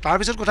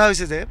তাৰপিছত কথা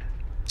হৈছে যে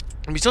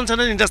মিছন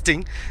চাইনাৰ ইণ্ডাষ্ট্ৰিং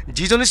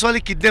যিজনী ছোৱালী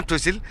কিডনেপ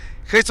হৈছিল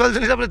সেই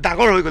ছোৱালীজনী তাৰমানে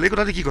ডাঙৰ হৈ গ'ল এই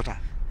কথাটো কি কথা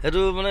সেইটো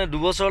মানে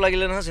 2 বছৰ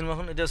লাগিলে নহয়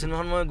চিনেমাখন এতিয়া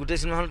চিনেমাখন মই গোটেই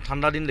চিনেমাখন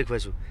ঠাণ্ডা দিন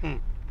দেখুৱাইছোঁ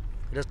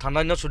এতিয়া ঠাণ্ডা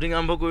দিনত শ্বুটিং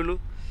আৰম্ভ কৰিলোঁ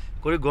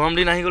কৰি গৰম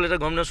দিন আহি গ'ল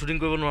এতিয়া গৰম দিনত শ্বুটিং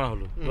কৰিব নোৱাৰা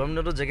হ'লোঁ গৰম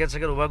দিনতো জেকেট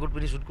অভাৰকোট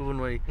পিন্ধি শ্বুট কৰিব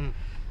নোৱাৰি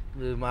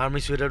আৰ্মি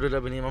চুৱেটাৰটো এটা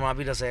পিন্ধি আমাৰ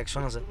মাৰপিট আছে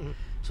একশ্যন আছে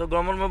চ'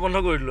 গৰমত মই বন্ধ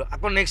কৰি দিলোঁ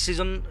আকৌ নেক্সট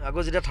ছিজন আকৌ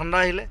যেতিয়া ঠাণ্ডা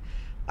আহিলে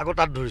আকৌ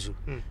তাত ধৰিছোঁ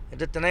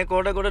এতিয়া তেনেকৈ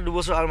কৰোঁতে 2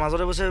 বছৰ আৰু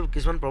মাজতে অৱশ্যে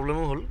কিছুমান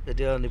প্ৰব্লেমো হ'ল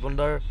এতিয়া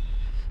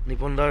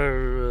নিপন দাৰ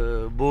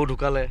বৌ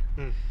ঢুকালে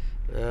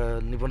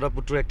নিপন দাৰ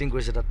পুত্ৰ এক্টিং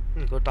কৰিছে তাত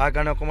তাৰ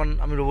কাৰণে অকণমান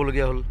আমি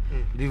ৰ'বলগীয়া হ'ল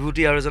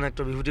বিভূতি আৰু এজন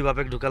এক্টৰ বিভূতি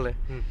বাপেক ঢুকালে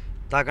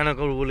তাৰ কাৰণে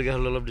আকৌ ৰুবলগীয়া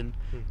হ'ল অলপ দিন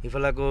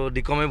ইফালে আকৌ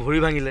ডিকমে ভৰি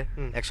ভাঙিলে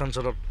একশ্যন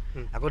শ্বটত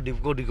আকৌ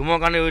ডিকমৰ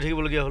কাৰণে ৰৈ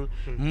থাকিবলগীয়া হ'ল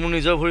মোৰ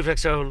নিজৰ ভৰি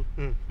ফ্ৰেকচাৰ হ'ল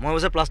মই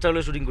অৱশ্যে প্লাষ্টাৰ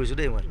লৈ শ্বুটিং কৰিছোঁ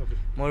দেই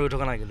মই ৰৈ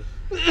থকা নাই কিন্তু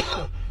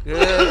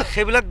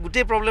সেইবিলাক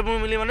গোটেই প্ৰব্লেমবোৰ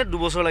মিলি মানে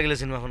 2 বছৰ লাগিলে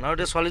চিনেমাখন আৰু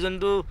এতিয়া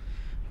ছোৱালীজনীটো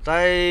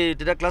তাই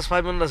তেতিয়া ক্লাছ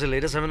 5 মানত আছিলে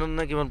এতিয়া 7ত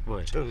নে কিমান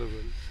পঢ়ে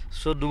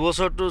চ' 2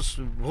 বছৰটো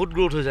বহুত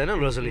গ্ৰ'থ হৈ যায় ন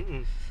ল'ৰা ছোৱালী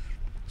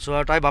চ'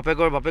 আৰু তাই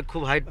বাপেক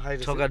খুব হাইট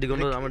থকা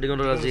আমাৰ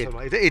দিগন্ত ৰাজি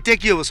এতিয়া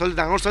কি হ'ব ছোৱালী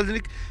ডাঙৰ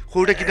ছোৱালীজনীক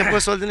সৰুতে কিতাপ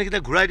কৰা ছোৱালীজনীক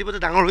এতিয়া ঘূৰাই দিব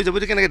ডাঙৰ হৈ যাব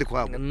কেনেকৈ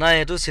দেখুৱাব নাই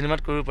সেইটো চিনেমাত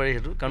কৰিব পাৰি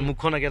সেইটো কাৰণ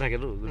মুখখন একে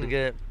থাকেতো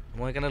গতিকে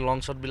মই সেইকাৰণে লং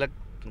শ্বটবিলাক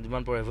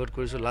যিমান পাৰোঁ এভইড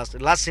কৰিছোঁ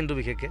লাষ্ট চিনটো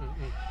বিশেষকৈ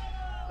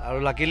আৰু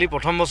লাকিলি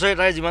প্ৰথম বছৰে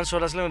তাই যিমান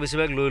শ্বট আছিলে মই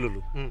বেছিভাগ লৈ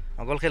ল'লোঁ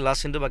অকল সেই লাষ্ট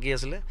চিনটো বাকী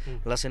আছিলে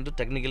লাষ্ট চিনটো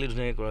টেকনিকেলি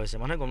ধুনীয়াকৈ কৰা হৈছে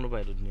মানুহে গম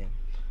নাপায় এইটো ধুনীয়া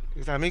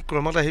আমি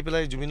ক্ৰমত আহি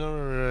পেলাই জুবিনৰ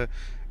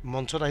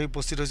মঞ্চত আহি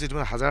উপস্থিত হৈছে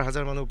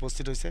হাজাৰ মানুহ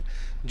উপস্থিত হৈছে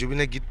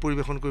জুবিনে গীত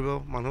পৰিৱেশন কৰিব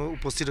মানুহ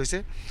উপস্থিত হৈছে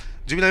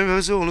জুবিন আমি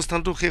ভাবিছোঁ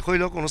অনুষ্ঠানটো শেষ হৈ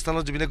লওক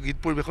অনুষ্ঠানত জুবিনে গীত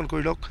পৰিৱেশন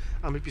কৰি লওক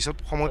আমি পিছত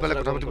সময় পালে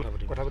কথা পাতিব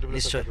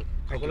নিশ্চয়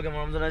সকলোকে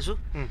মৰম জনাইছোঁ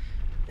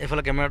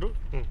এইফালে কেমেৰাটো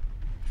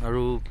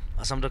আৰু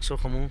আছাম টক্সৰ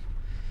সমূহ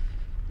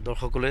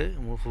দৰ্শকলৈ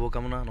মোৰ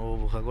শুভকামনা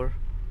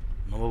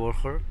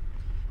নৱবৰ্ষৰ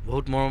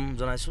বহুত মৰম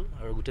জনাইছোঁ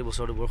আৰু গোটেই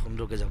বছৰটো বৰ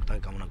সুন্দৰকৈ যাওক তাক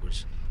কামনা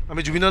কৰিছোঁ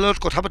আমি জুবিনৰ লগত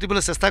কথা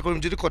পাতিবলৈ চেষ্টা কৰিম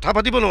যদি কথা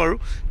পাতিব নোৱাৰোঁ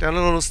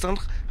তেওঁলোকৰ অনুষ্ঠান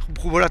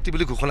শুভৰাত্ৰি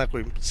বুলি ঘোষণা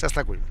কৰিম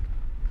চেষ্টা কৰিম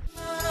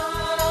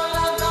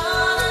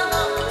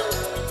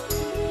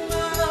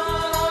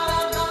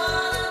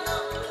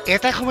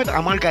এটা সময়ত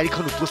আমাৰ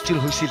গাড়ীখন উপস্থিত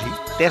হৈছিলহি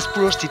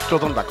তেজপুৰৰ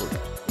চিত্ৰবন বাকৰিত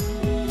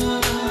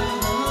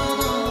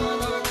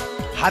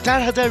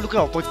হাজাৰ লোকে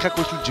অপেক্ষা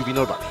কৰিছিল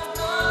জুবিনৰ বাবে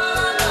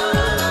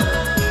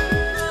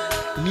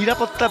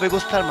নিৰাপত্তা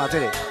ব্যৱস্থাৰ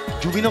মাজেৰে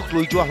জুবিনক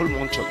লৈ যোৱা হ'ল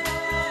মঞ্চলৈ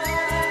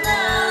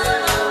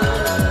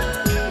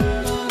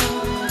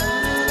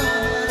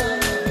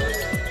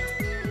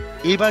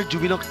এইবাৰ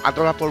জুবিনক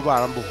আদৰা পৰ্ব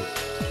আৰম্ভ হ'ল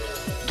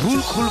ঢোল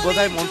খোল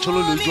বজাই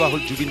মঞ্চলৈ লৈ যোৱা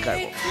হ'ল জুবিন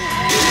গাৰ্গক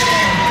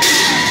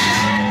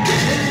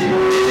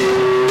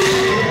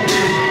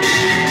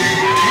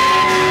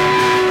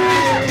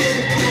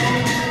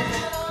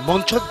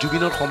মঞ্চত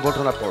জুবিনৰ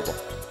সম্বৰ্ধনা পৰ্ব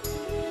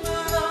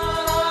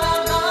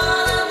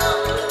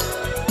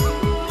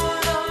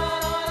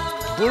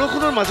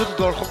বৰষুণৰ মাজত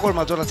দৰ্শকৰ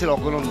মাজত আছিল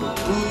অগণন লোক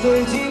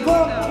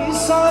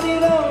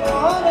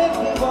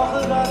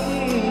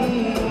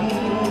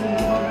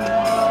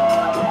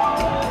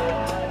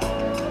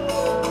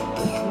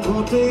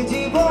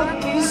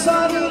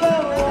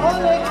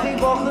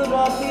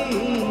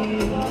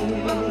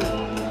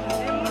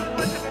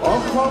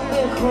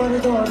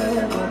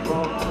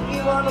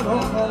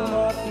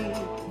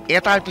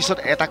এটাৰ পিছত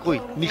এটাকৈ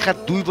নিশা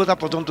 2 বজা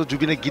পৰ্যন্ত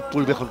জুবিনে গীত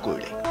পৰিৱেশন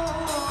কৰিলে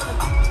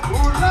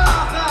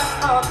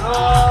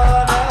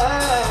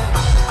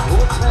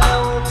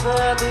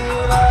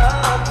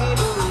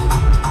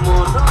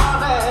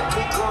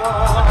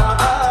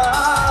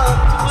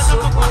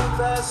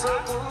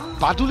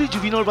বাদুলি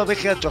জুবিনৰ বাবে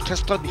সেয়া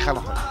যথেষ্ট নিশা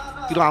নহয়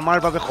কিন্তু আমাৰ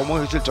বাবে সময়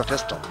হৈছিল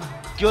যথেষ্ট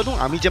কিয়নো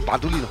আমি যে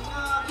বাদুলি নহয়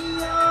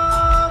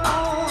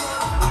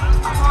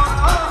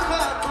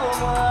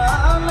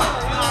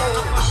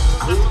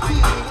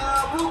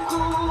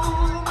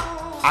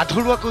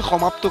আধৰুৱাকৈ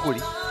সমাপ্ত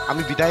কৰি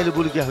আমি বিদায়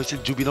ল'বলগীয়া হৈছিল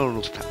জুবিনৰ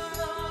অনুষ্ঠান।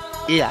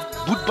 এয়া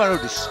বুধবাৰৰ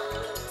দৃশ্য।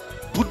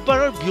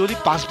 বুধবাৰৰ বিয়লি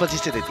 5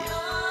 বাজিছে তেতিয়া।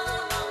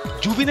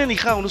 জুবিনে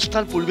নিশা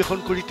অনুষ্ঠান পৰিৱেশন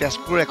কৰি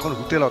তেজপুৰৰ এখন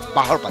হোটেলত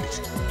বাহৰ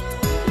পাতিছে।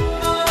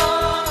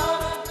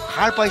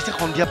 সাৰ পাইছে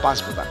সন্ধিয়া 5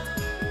 বজাত।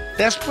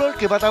 তেজপুৰৰ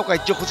কেইবাটাও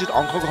কাৰ্যসূচীত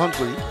অংশগ্ৰহণ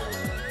কৰি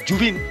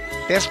জুবিন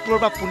তেজপুৰৰ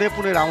পৰা পোনে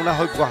পোনে ৰাওনা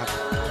হৈ গুৱাহাটী।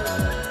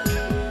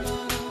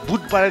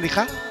 বুধবাৰে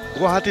নিশা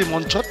গুৱাহাটীৰ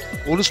মঞ্চত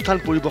অনুষ্ঠান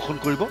পৰিৱেশন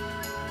কৰিব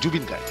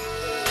জুবিন গাৰ্গ।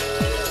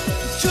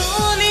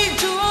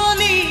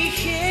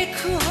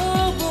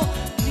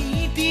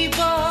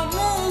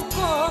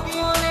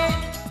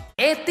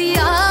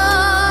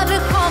 এতিয়াৰ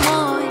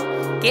সময়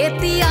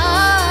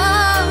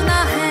কেতিয়াও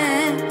নাহে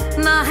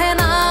নাহে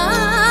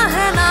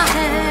নাহে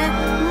নাহে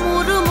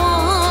মোৰ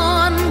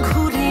মন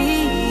ঘূৰি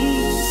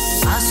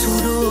আছো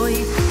ৰৈ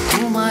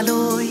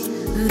তোমালৈ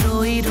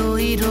ৰৈ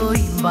ৰৈ ৰৈ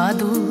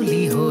বাদুলি